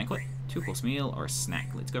 3-course banquet. 2-course meal or a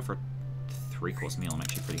snack. Let's go for a 3-course meal. I'm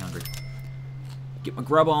actually pretty hungry. Get my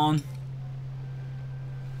grub on.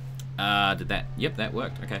 Did that? Yep, that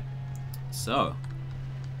worked. Okay. So,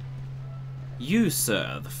 you,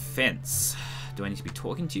 sir, the fence. Do I need to be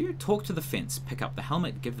talking to you? Talk to the fence. Pick up the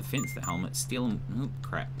helmet. Give the fence the helmet. Steal him. Oh,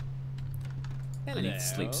 crap. Hello. I need to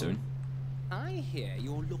sleep soon. I hear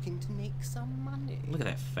you're looking to make some money. Look at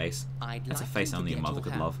that face. That's a face only a mother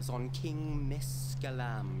could love. On King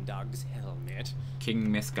Mescalamdug's helmet. King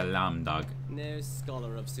Mescalamdug. No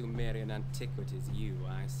scholar of Sumerian antiquities, you,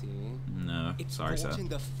 I see. No, it's sorry, sir. In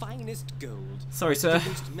the finest gold. Sorry, sir. The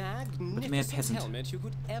most magnificent helmet you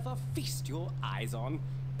could ever feast your eyes on.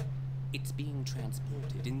 It's being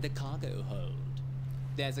transported in the cargo hold.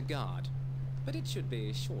 There's a guard, but it should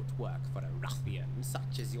be short work for a ruffian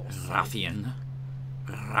such as yourself. Ruffian?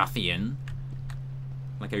 Ruffian?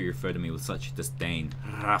 Like how you refer to me with such disdain.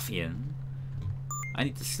 Ruffian. I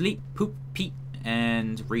need to sleep, poop, pee,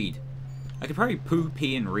 and read. I could probably poo,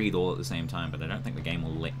 pee, and read all at the same time, but I don't think the game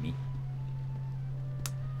will let me.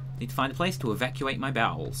 Need to find a place to evacuate my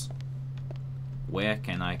bowels. Where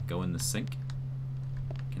can I go in the sink?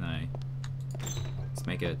 Can I... Let's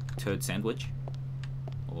make a turd sandwich?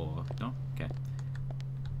 Or... no? Okay.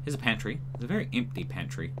 Here's a pantry. It's a very empty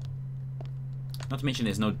pantry. Not to mention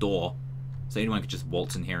there's no door, so anyone could just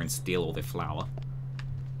waltz in here and steal all their flour.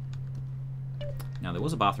 Now, there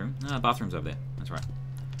was a bathroom. No, the bathroom's over there. That's right.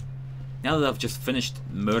 Now that I've just finished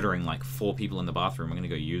murdering like 4 people in the bathroom, I'm gonna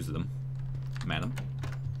go use them. Madam.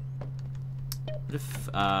 What if,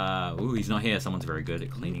 ooh, he's not here. Someone's very good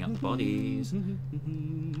at cleaning up the bodies.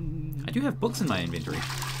 I do have books in my inventory.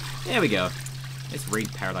 There we go. Let's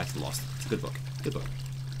read Paradise Lost. It's a good book. Good book.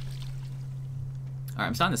 Alright,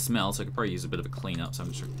 I'm starting to smell, so I could probably use a bit of a clean up, so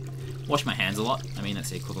I'm just wash my hands a lot. I mean, that's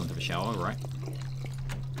the equivalent of a shower, right?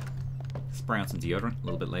 Spray on some deodorant a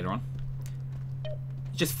little bit later on.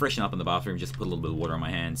 Just freshen up in the bathroom, just put a little bit of water on my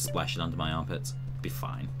hands, splash it onto my armpits. Be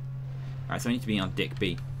fine. Alright, so I need to be on deck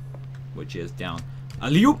B, which is down.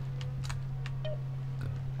 Alley-oop! I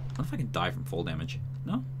wonder if I can die from fall damage.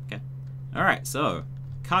 No? Okay. Alright, so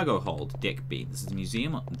cargo hold, deck B. This is the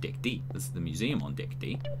museum on deck D. This is the museum on deck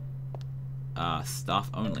D. Staff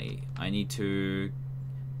only. I need to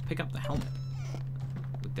pick up the helmet.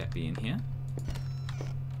 Would that be in here?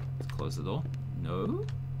 Let's close the door. No?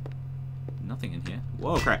 Nothing in here.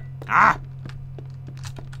 Whoa, crap. Ah!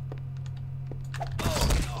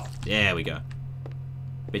 There we go.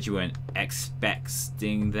 Bet you weren't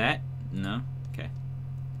expecting that. No? Okay.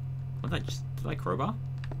 What did I just... did I crowbar?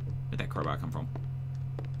 Where'd that crowbar come from?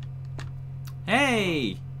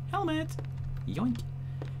 Hey! Helmet! Yoink.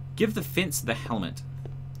 Give the fence the helmet.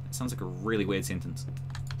 That sounds like a really weird sentence.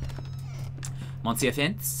 Monsieur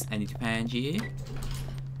Fence, I need to find you.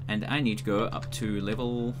 And I need to go up to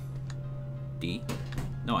level D.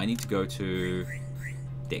 No, I need to go to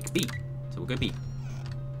deck B. So we'll go B.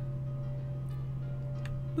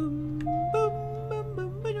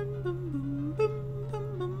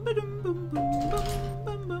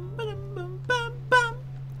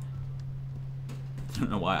 I don't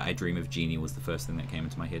know why I Dream of Genie was the first thing that came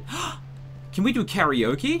into my head. Can we do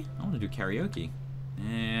karaoke? I want to do karaoke.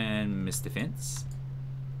 And Mr. Fence,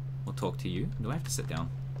 we'll talk to you. Do I have to sit down?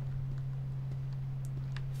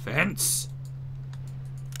 Fence!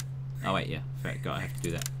 Oh wait, yeah. God, I have to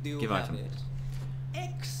do that. Give item.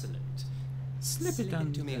 Excellent. Slip it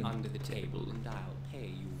down to me under the table and I'll pay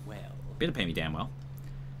you well. Better pay me damn well.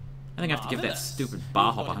 I think I have to give that stupid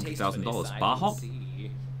bar hop $100,000. Bar hop?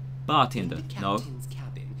 Bartender. No.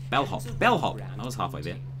 Bellhop. Bellhop. I was halfway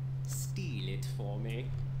there. Steal it for me.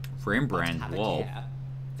 Rembrandt wall.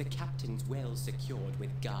 The captain's well secured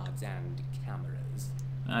with guards and cameras.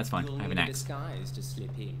 That's fine. I have an axe. Disguise to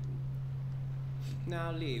slip in.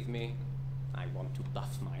 Now leave me. I want to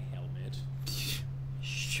buff my helmet.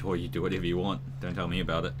 Sure, you do whatever you want. Don't tell me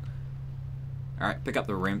about it. Alright, pick up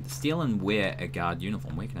the rim. Steal and wear a guard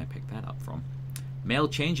uniform. Where can I pick that up from? Male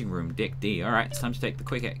changing room, deck D. Alright, it's time to take the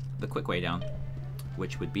quick way down.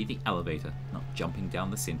 Which would be the elevator, not jumping down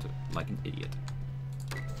the center like an idiot.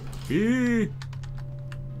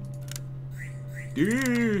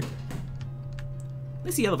 At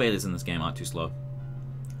least the elevators in this game aren't too slow.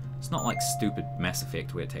 It's not like stupid Mass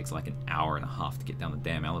Effect where it takes like an hour and a half to get down the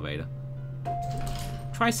damn elevator.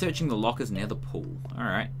 Try searching the lockers near the pool.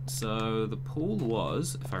 Alright, so the pool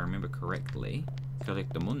was, if I remember correctly,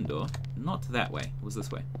 Correctamundo, not that way. It was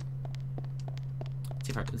this way. Let's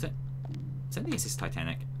see if I, is that the SS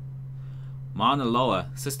Titanic? Mauna Loa,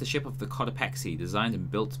 sister ship of the Cotopaxi, designed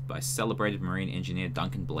and built by celebrated marine engineer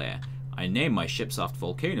Duncan Blair. I named my ships after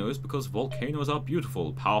volcanoes because volcanoes are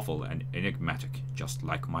beautiful, powerful, and enigmatic, just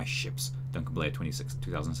like my ships. Duncan Blair,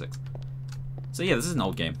 2006. So yeah, this is an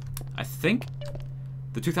old game. I think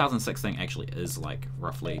the 2006 thing actually is like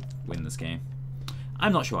roughly when this game.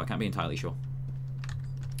 I'm not sure. I can't be entirely sure.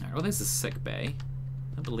 Alright, well, there's the sick bay.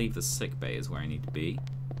 I believe the sick bay is where I need to be.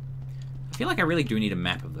 I feel like I really do need a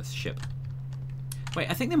map of this ship. Wait,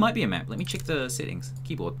 I think there might be a map. Let me check the settings.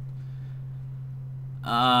 Keyboard.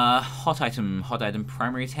 Hot item,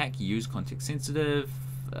 primary attack, use context sensitive,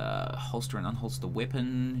 holster and unholster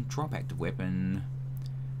weapon, drop active weapon,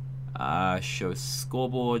 show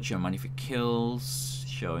scoreboard, show money for kills,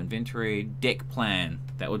 show inventory, deck plan.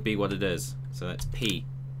 That would be what it is. So that's P.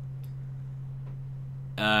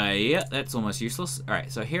 Yeah, that's almost useless.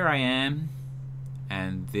 Alright, so here I am.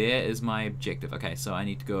 And there is my objective. Okay, so I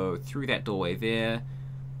need to go through that doorway there,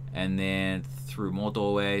 and then through more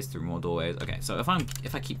doorways, Okay, so if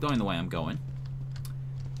I keep going the way I'm going,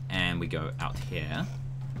 we go out here.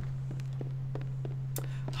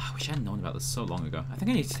 I wish I had known about this so long ago. I think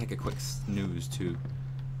I need to take a quick snooze too.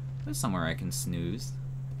 There's somewhere I can snooze.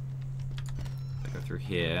 I go through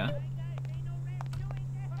here.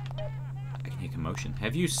 I can hear commotion.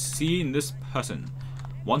 Have you seen this person?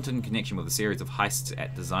 Wanted in connection with a series of heists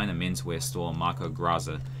at designer menswear store Marco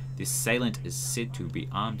Graza. This assailant is said to be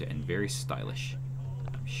armed and very stylish.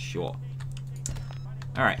 I'm sure.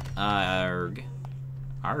 Alright, Argon.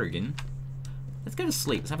 Let's go to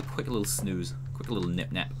sleep. Let's have a quick little snooze. Quick little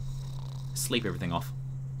nip-nap. Sleep everything off.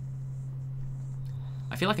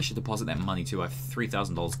 I feel like I should deposit that money too. I have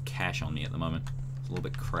 $3,000 cash on me at the moment. It's a little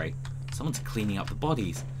bit cray. Someone's cleaning up the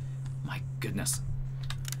bodies. My goodness.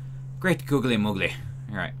 Great googly moogly.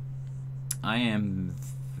 Alright. I am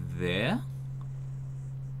there.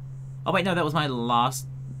 Oh wait, no, that was my last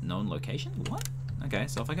known location? What? Okay,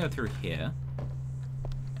 so if I go through here,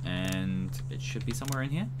 and it should be somewhere in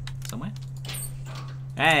here? Somewhere?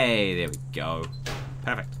 Hey, there we go.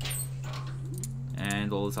 Perfect.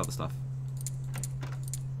 And all this other stuff.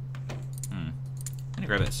 I'm gonna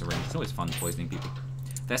grab that syringe. It's always fun poisoning people.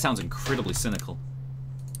 That sounds incredibly cynical.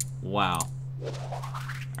 Wow.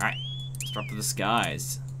 Alright, let's drop to the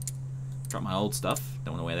skies. Drop my old stuff.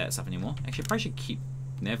 Don't want to wear that stuff anymore. Actually, I probably should keep...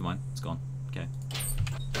 Never mind, it's gone. Okay.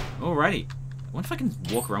 Alrighty. I wonder if I can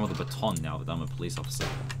walk around with a baton now that I'm a police officer.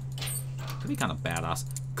 Could be kind of badass.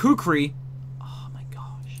 Kukri! Oh my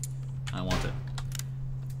gosh. I want it.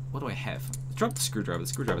 What do I have? I dropped the screwdriver. The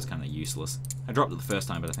screwdriver's kind of useless. I dropped it the first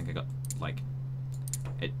time, but I think I got, like...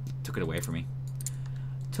 It took it away from me.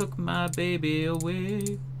 Took my baby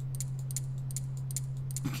away.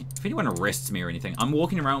 If anyone arrests me or anything, I'm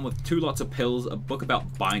walking around with 2 lots of pills, a book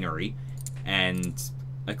about binary, and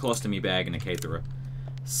a colostomy bag and a catheter.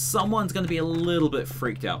 Someone's going to be a little bit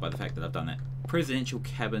freaked out by the fact that I've done that. Presidential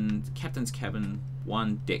cabin, captain's cabin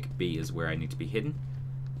 1, deck B is where I need to be hidden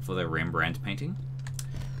for the Rembrandt painting.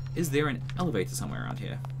 Is there an elevator somewhere around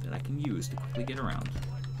here that I can use to quickly get around?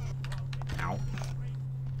 Ow.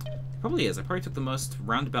 Probably is. I probably took the most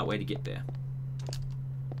roundabout way to get there.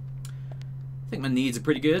 I think my needs are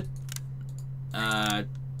pretty good.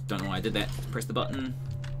 Don't know why I did that. Press the button.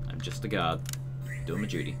 I'm just a guard. Doing my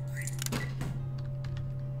duty.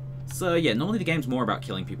 So yeah, normally the game's more about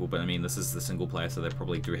killing people, but I mean, this is the single player, so they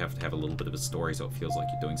probably do have to have a little bit of a story so it feels like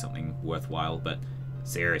you're doing something worthwhile, but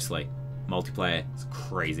seriously, multiplayer is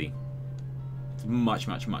crazy. It's much,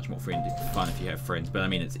 much, much more fun if you have friends, but I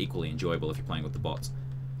mean, it's equally enjoyable if you're playing with the bots.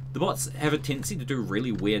 The bots have a tendency to do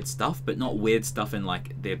really weird stuff, but not weird stuff in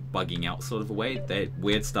like they're bugging out sort of a way. They're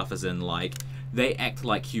weird stuff as in like they act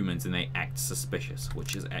like humans and they act suspicious,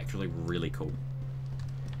 which is actually really cool.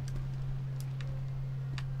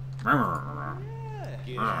 Yeah,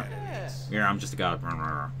 I'm just a guy.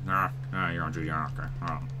 You're on duty.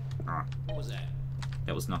 What was that?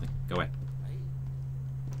 That was nothing. Go away.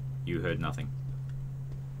 You heard nothing.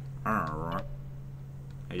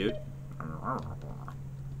 Hey, dude.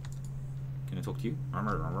 Can I talk to you?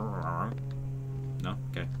 No?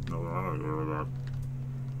 Okay.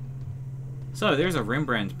 So, there's a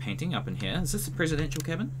Rembrandt painting up in here. Is this a presidential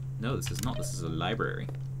cabin? No, this is not. This is a library.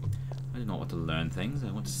 I do not want to learn things.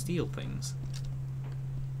 I want to steal things.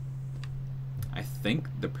 I think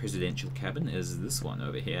the presidential cabin is this one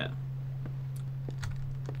over here.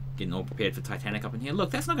 Getting all prepared for Titanic up in here.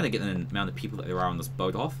 Look, that's not going to get the amount of people that there are on this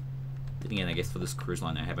boat off. Then again, I guess for this cruise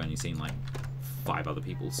line I have only seen like 5 other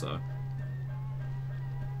people, so...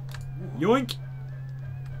 Yoink!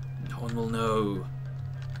 No one will know.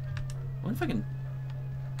 I wonder if I can...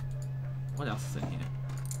 What else is in here?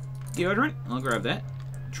 Deodorant? I'll grab that.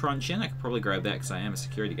 Truncheon? I could probably grab that because I am a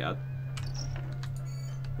security guard.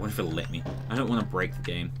 I wonder if it'll let me. I don't want to break the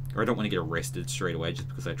game. Or I don't want to get arrested straight away just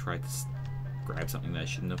because I tried to grab something that I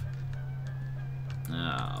shouldn't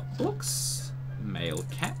have. Books. Male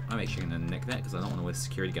cap. I'm actually going to nick that because I don't want to wear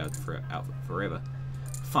security guard outfit forever.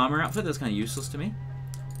 Farmer outfit, that's kind of useless to me.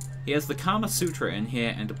 He has the Kama Sutra in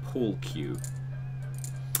here and a pool cue.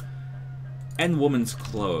 And woman's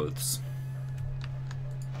clothes.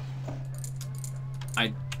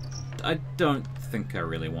 I don't think I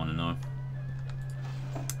really want to know.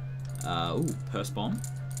 Ooh, purse bomb.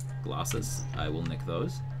 Glasses. I will nick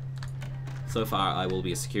those. So far, I will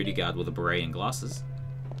be a security guard with a beret and glasses.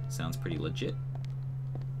 Sounds pretty legit.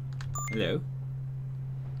 Hello.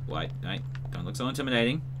 Why? Don't look so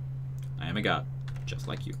intimidating. I am a guard, just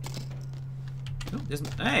like you. Oh,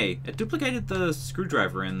 hey, it duplicated the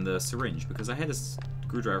screwdriver and the syringe because I had a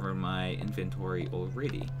screwdriver in my inventory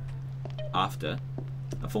already after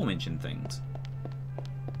aforementioned things.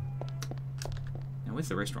 Now, where's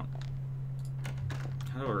the restaurant?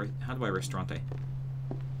 How do I restaurante?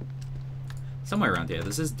 Somewhere around here.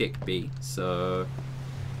 This is deck B, so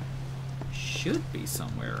should be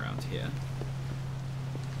somewhere around here.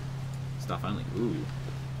 Stuff only. Ooh,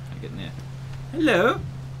 can I get in there? Hello.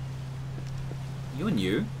 You and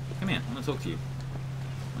you. Come here. I want to talk to you.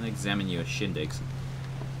 I want to examine your shindigs.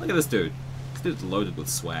 Look at this dude. This dude's loaded with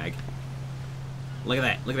swag. Look at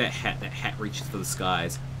that. Look at that hat. That hat reaches for the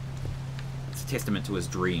skies. It's a testament to his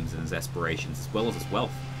dreams and his aspirations, as well as his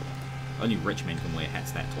wealth. Only rich men can wear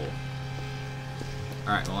hats that tall.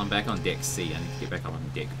 Alright, well I'm back on deck C. I need to get back up on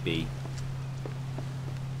deck B.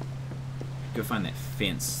 Go find that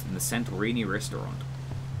fence in the Santorini restaurant.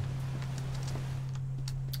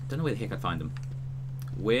 Don't know where the heck I'd find him.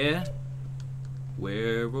 Where,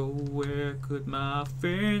 oh where could my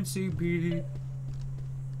fancy be?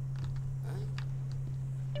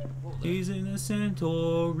 He's in the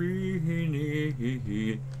Santorini.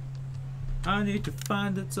 I need to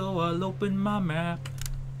find it, so I'll open my map.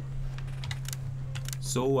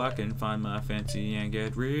 So I can find my fancy and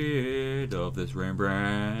get rid of this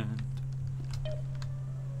Rembrandt.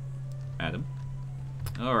 Adam.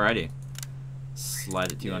 Alrighty.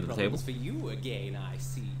 Slide it to you under the table. For you again, I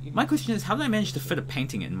see. My question is, how did I manage to fit a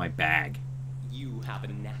painting in my bag? You have a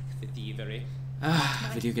knack for thievery.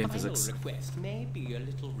 Video game My physics. final request may be a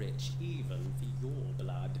little rich even for your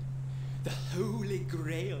blood. The Holy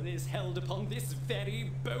Grail is held upon this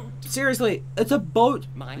very boat. Seriously, it's a boat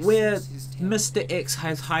where senses tell me Mr. X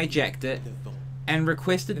has hijacked it and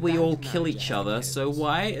requested we all kill each other, so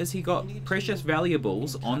why has he got precious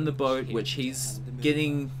valuables on the boat which he's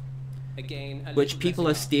getting, which people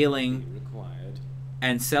are stealing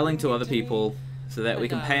and selling to other people so that we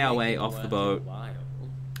can pay our way off the boat?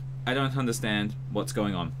 I don't understand what's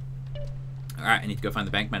going on. Alright, I need to go find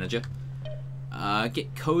the bank manager.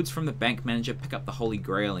 Get codes from the bank manager, pick up the Holy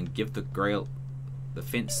Grail, and give the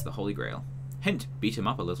fence the Holy Grail. Hint, beat him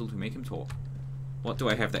up a little to make him talk. What do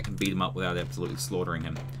I have that can beat him up without absolutely slaughtering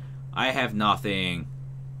him? I have nothing.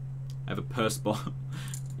 I have a purse bomb.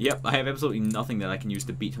 Yep, I have absolutely nothing that I can use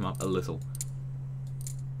to beat him up a little.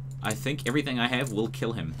 I think everything I have will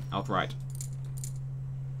kill him outright.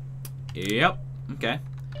 Yep, okay.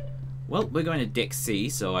 Well, we're going to deck C,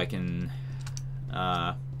 so I can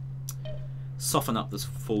soften up this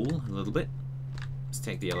fool a little bit. Let's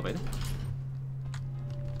take the elevator.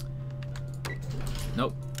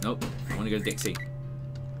 Nope, nope. I want to go to deck C.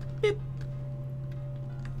 Beep.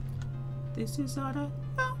 This is our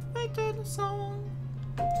elevator song.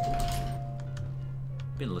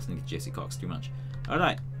 Been listening to Jesse Cox too much.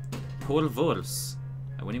 Alright. Por favors.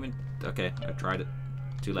 I wouldn't even... Okay, I tried it.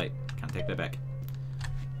 Too late. Can't take that back.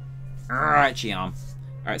 Alright, Chiam.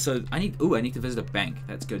 Alright, so I need to visit a bank.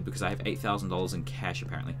 That's good because I have $8,000 in cash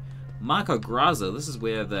apparently. Marco Graza, this is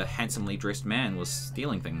where the handsomely dressed man was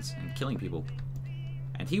stealing things and killing people.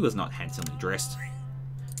 And he was not handsomely dressed.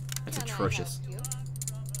 That's atrocious.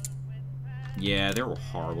 Yeah, they're all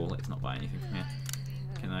horrible. Let's not buy anything from here.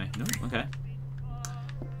 Can I? No? Okay.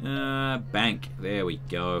 Bank. There we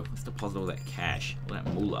go. Let's deposit all that cash. All that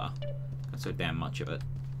moolah. Not so damn much of it.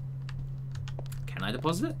 Can I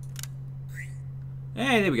deposit it?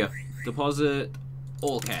 Hey, there we go. Deposit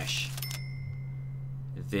all cash.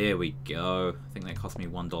 There we go. I think that cost me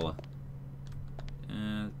 $1.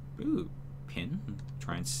 Ooh, pin.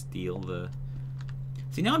 Try and steal the...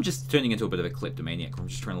 See, now I'm just turning into a bit of a kleptomaniac. I'm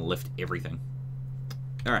just trying to lift everything.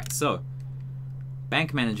 Alright, so...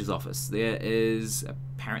 Bank manager's office. There is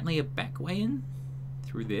apparently a back way in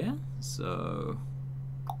through there. So...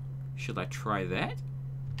 should I try that?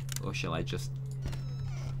 Or shall I just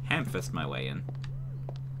ham-fist my way in?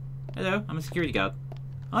 Hello, I'm a security guard.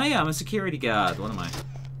 Oh yeah, I'm a security guard. What am I?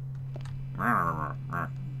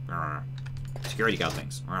 Security guard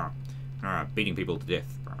things. Beating people to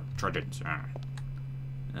death. Trojans.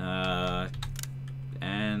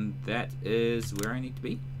 And that is where I need to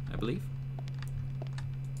be, I believe.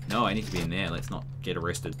 No, I need to be in there. Let's not get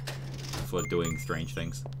arrested for doing strange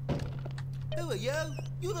things. Who are you?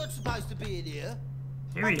 You're not supposed to be in here.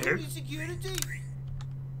 Here we go. Security.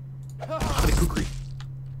 What a kukri.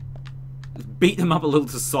 Beat him up a little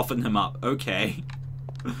to soften him up. Okay.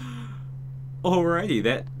 Alrighty,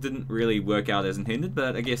 that didn't really work out as intended,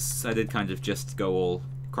 but I guess I did kind of just go all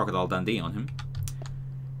Crocodile Dundee on him.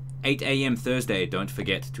 8 AM Thursday, don't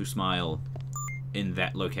forget to smile in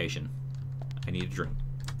that location. I need a drink.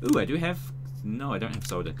 Ooh, I do have... No, I don't have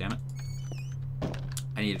soda, damn it.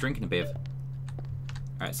 I need a drink and a bev.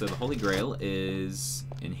 Alright, so the Holy Grail is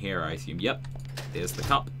in here, I assume. Yep, there's the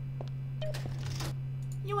cup.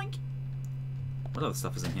 Yoink. What other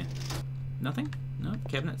stuff is in here? Nothing? No?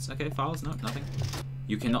 Cabinets? Okay, files? No, nothing.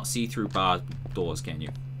 You cannot see through barred doors, can you?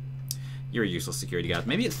 You're a useless security guard.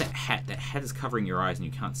 Maybe it's that hat. That hat is covering your eyes and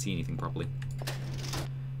you can't see anything properly.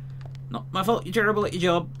 Not my fault. You're terrible at your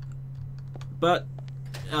job. But,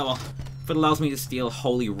 oh well. If it allows me to steal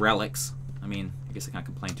holy relics, I mean, I guess I can't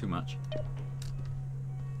complain too much.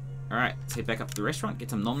 Alright, let's head back up to the restaurant, get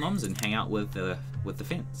some nom-noms, and hang out with the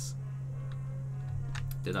fence.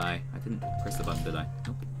 Did I? I didn't press the button, did I?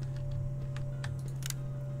 Nope.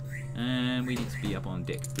 And we need to be up on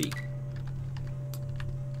deck B.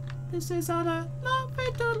 This is our love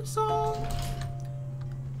fatal song.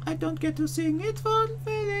 I don't get to sing it for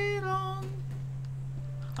very long.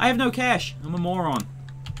 I have no cash. I'm a moron.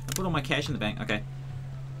 I put all my cash in the bank. Okay.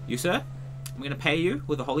 You, sir? I'm going to pay you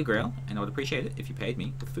with the Holy Grail, and I would appreciate it if you paid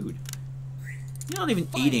me with food. You're not even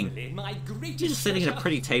eating. You're just sitting at a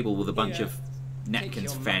pretty table with a bunch of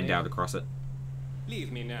napkins fanned out across it.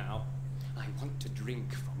 Leave me now. I want to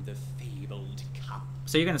drink from the fabled cup.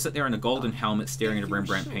 So you're going to sit there in a golden helmet staring at a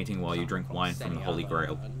Rembrandt painting while you drink wine from the Holy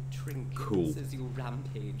Grail. Cool.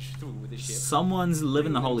 Someone's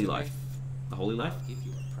living the holy life. The holy life?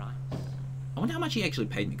 I wonder how much he actually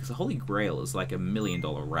paid me, because the Holy Grail is like $1 million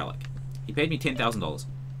relic. He paid me $10,000.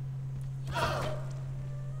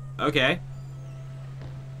 Okay.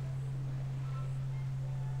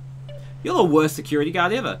 You're the worst security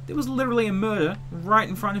guard ever. There was literally a murder right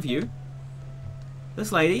in front of you.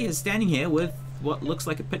 This lady is standing here with what looks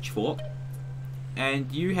like a pitchfork,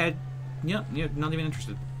 and you had... You're not even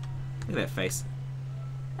interested. Look at that face.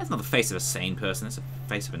 That's not the face of a sane person, that's the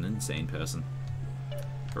face of an insane person.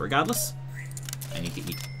 But regardless, I need to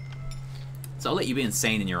eat. So I'll let you be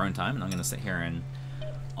insane in your own time, and I'm going to sit here and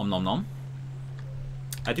nom nom.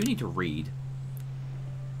 I do need to read.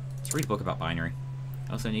 Let's read a book about binary.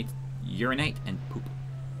 I also need to urinate and poop.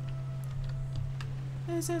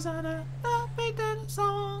 This is a fatal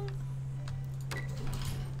song.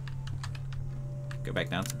 Go back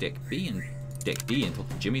down to deck B and deck D and talk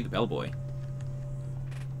to Jimmy the bellboy.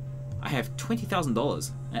 I have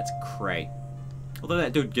 $20,000. That's cray. Although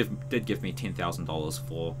that dude did give me $10,000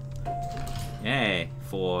 for, yay,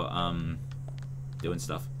 for doing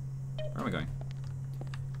stuff. Where am I going?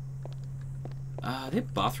 Are there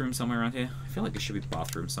bathrooms somewhere around here? I feel like there should be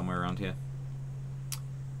bathrooms somewhere around here.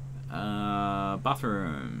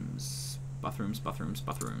 Bathrooms.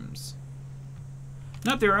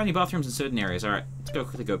 Nope, there are only bathrooms in certain areas. Alright, let's go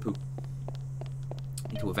quickly go poop.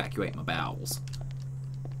 Need to evacuate my bowels.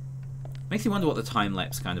 Makes me wonder what the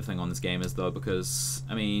time-lapse kind of thing on this game is, though, because,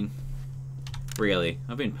 I mean, really,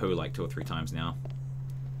 I've been poo like 2 or 3 times now.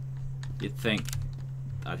 You'd think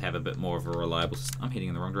I'd have a bit more of a reliable... I'm heading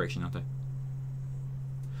in the wrong direction, aren't I?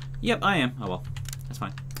 Yep, I am. Oh well, that's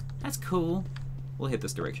fine. That's cool. We'll head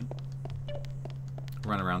this direction.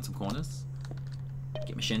 Run around some corners.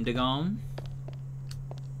 Get my shindig on.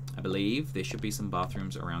 I believe there should be some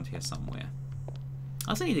bathrooms around here somewhere.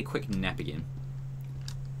 I also need a quick nap again.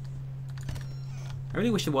 I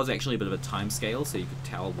really wish there was actually a bit of a time scale so you could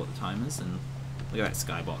tell what the time is, and look at that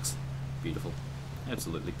skybox. Beautiful.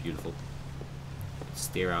 Absolutely beautiful.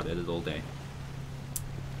 Stare out at it all day.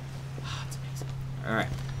 Ah, it's amazing. Alright.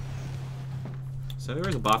 So there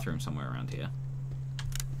is a bathroom somewhere around here.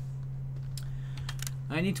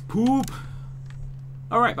 I need to poop!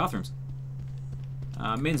 Alright, bathrooms.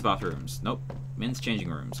 Men's bathrooms. Nope. Men's changing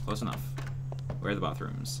rooms. Close enough. Where are the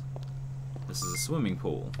bathrooms? This is a swimming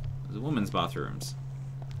pool. There's a women's bathrooms.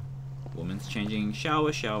 Woman's changing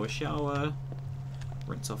shower.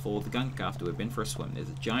 Rinse off all the gunk after we've been for a swim. There's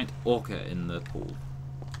a giant orca in the pool.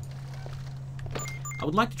 I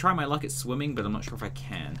would like to try my luck at swimming, but I'm not sure if I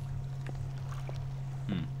can.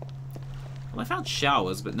 Well, I found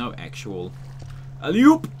showers, but no actual...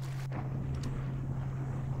 Alley-oop!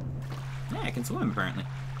 Yeah, I can swim, apparently.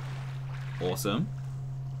 Awesome.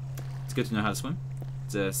 It's good to know how to swim.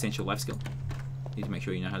 It's an essential life skill. You need to make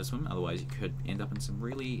sure you know how to swim, otherwise you could end up in some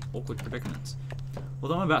really awkward predicaments.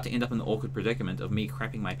 Although I'm about to end up in the awkward predicament of me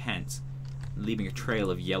crapping my pants and leaving a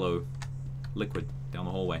trail of yellow liquid down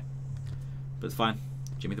the hallway. But it's fine.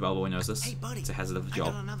 Jimmy the bellboy knows this. Hey, buddy, it's a hazard of the job.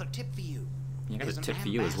 I got another tip for you. Yeah, I got a tip for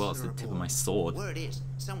you as well. It's the tip of my sword. Word is,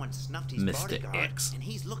 someone snuffed his Mr. bodyguard, X. and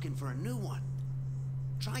he's looking for a new one.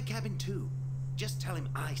 Try cabin 2. Just tell him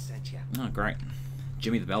I sent you. Oh, great.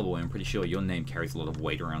 Jimmy the bellboy, I'm pretty sure your name carries a lot of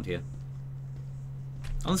weight around here.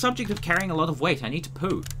 On the subject of carrying a lot of weight, I need to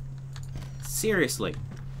poo. Seriously.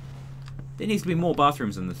 There needs to be more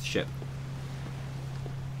bathrooms in this ship.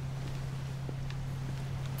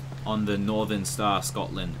 On the Northern Star,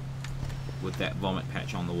 Scotland, with that vomit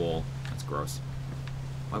patch on the wall. That's gross.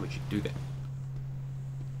 Why would you do that?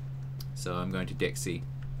 So I'm going to deck C.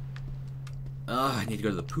 I need to go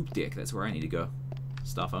to the poop deck. That's where I need to go.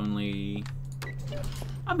 Staff only.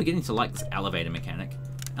 I'm beginning to like this elevator mechanic.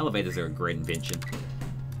 Elevators are a great invention.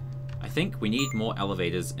 I think we need more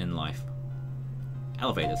elevators in life.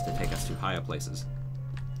 Elevators to take us to higher places.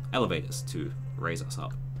 Elevators to raise us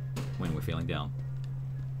up when we're feeling down.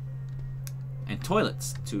 And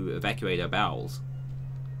toilets to evacuate our bowels.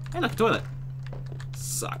 Hey, look, a toilet.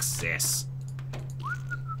 Success.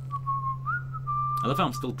 I love how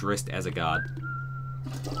I'm still dressed as a guard.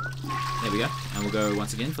 There we go. And we'll go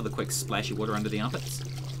once again for the quick splashy water under the armpits.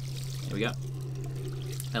 There we go.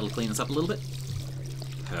 That'll clean us up a little bit.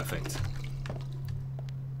 Perfect.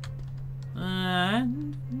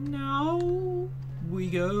 And now we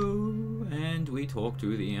go and we talk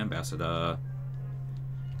to the ambassador.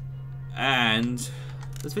 And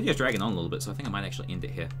this video's dragging on a little bit, so I think I might actually end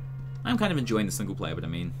it here. I'm kind of enjoying the single player, but I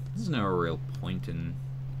mean, there's no real point in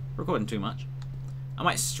recording too much. I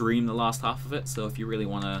might stream the last half of it, so if you really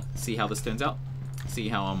want to see how this turns out, see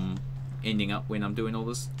how I'm ending up when I'm doing all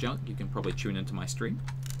this junk, you can probably tune into my stream.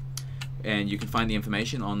 And you can find the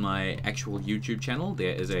information on my actual YouTube channel.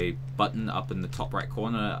 There is a button up in the top right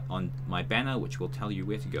corner on my banner which will tell you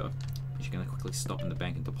where to go. I'm just going to quickly stop in the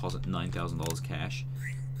bank and deposit $9,000 cash.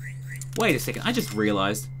 Wait a second, I just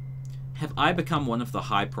realized, have I become one of the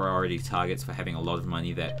high priority targets for having a lot of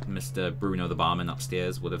money that Mr. Bruno the barman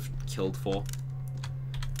upstairs would have killed for?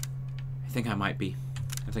 I think I might be.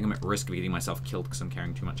 I think I'm at risk of getting myself killed because I'm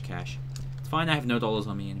carrying too much cash. It's fine, I have no dollars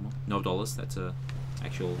on me anymore. No dollars, that's a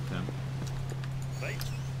actual term. Right.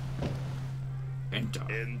 Enter.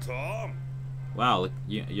 Enter. Wow,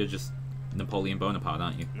 you're just Napoleon Bonaparte,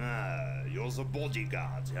 aren't you? Ah, you're the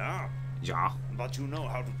bodyguard, yeah? Yeah. But you know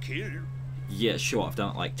how to kill. Yeah, sure, I've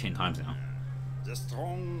done it like 10 times now. The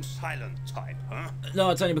strong, silent type, huh?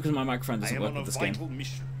 No, it's only because my microphone I doesn't am work on a with this game. vital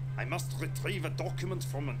mission. I must retrieve a document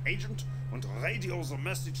from an agent and radio the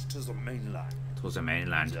message to the mainland. To the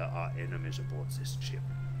mainland. There are enemies aboard this ship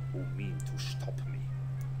who mean to stop me.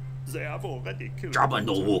 They have already killed Jabba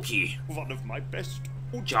no Wookie. one of my best.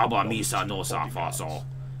 Jabba Misa no bodyguards. Safaso.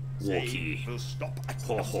 They Wookie. will stop at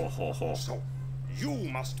Ho nothing. ho ho ho. So, you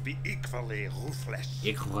must be equally ruthless.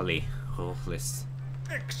 Equally ruthless.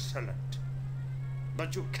 Excellent.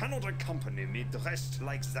 But you cannot accompany me dressed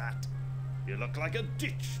like that. You look like a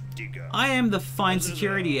ditch digger. I am the fine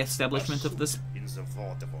security establishment of this in the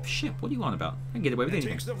wardrobe. ship. What do you want about? I can get away with It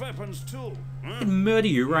anything. takes the weapons too. I could murder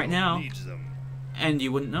you right now, Need them. and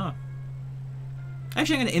you wouldn't know.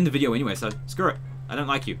 Actually, I'm going to end the video anyway, so screw it. I don't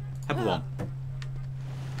like you. Have a bomb.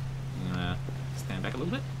 I'm going to stand back a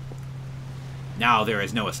little bit. Now there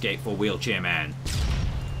is no escape for Wheelchair Man.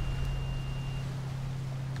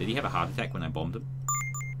 Did he have a heart attack when I bombed him?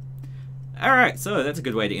 Alright, so that's a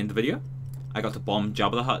good way to end the video. I got to bomb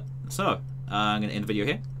Jabba the Hutt. So, I'm going to end the video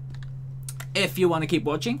here. If you want to keep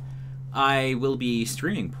watching, I will be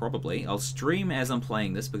streaming probably. I'll stream as I'm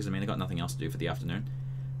playing this because I mean I got nothing else to do for the afternoon.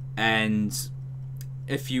 And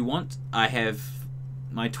if you want, I have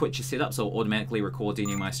my Twitch is set up so it automatically records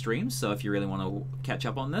any of my streams. So if you really want to catch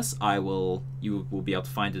up on this, you will be able to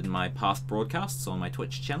find it in my past broadcasts on my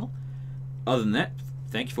Twitch channel. Other than that,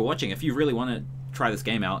 thank you for watching. If you really want to try this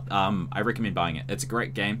game out, I recommend buying it. It's a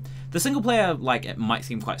great game. The single player, like, it might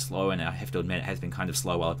seem quite slow, and I have to admit it has been kind of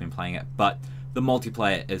slow while I've been playing it, but the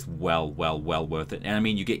multiplayer is well worth it. And I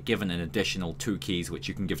mean, you get given an additional 2 keys which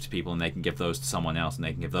you can give to people, and they can give those to someone else, and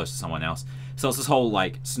they can give those to someone else. So it's this whole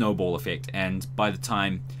like snowball effect, and by the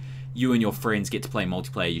time you and your friends get to play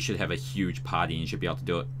multiplayer, you should have a huge party and you should be able to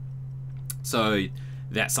do it. So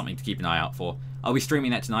that's something to keep an eye out for. I'll be streaming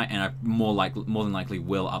that tonight, and I more than likely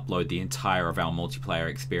will upload the entire of our multiplayer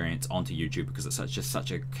experience onto YouTube because it's just such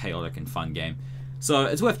a chaotic and fun game. So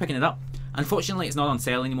it's worth picking it up. Unfortunately, it's not on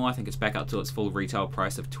sale anymore. I think it's back up to its full retail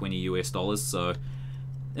price of $20 US. So,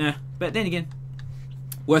 yeah. But then again,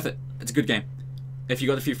 worth it. It's a good game. If you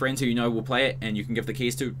got a few friends who you know will play it and you can give the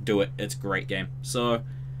keys to, do it. It's a great game. So,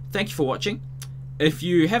 thank you for watching. If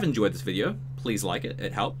you have enjoyed this video, please like it.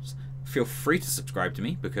 It helps. Feel free to subscribe to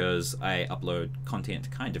me because I upload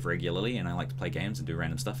content kind of regularly and I like to play games and do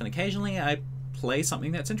random stuff, and occasionally I play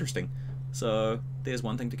something that's interesting. So there's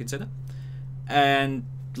one thing to consider. And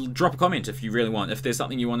drop a comment if you really want. If there's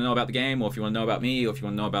something you want to know about the game, or if you want to know about me, or if you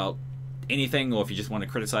want to know about anything, or if you just want to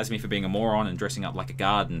criticize me for being a moron and dressing up like a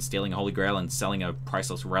guard and stealing a Holy Grail and selling a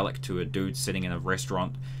priceless relic to a dude sitting in a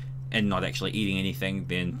restaurant and not actually eating anything,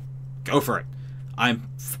 then go for it. I'm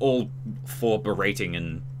all for berating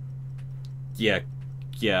and yeah,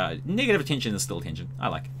 negative attention is still attention. I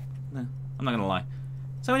like it. No, I'm not gonna lie.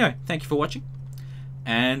 So anyway, thank you for watching,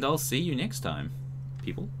 and I'll see you next time,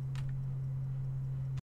 people.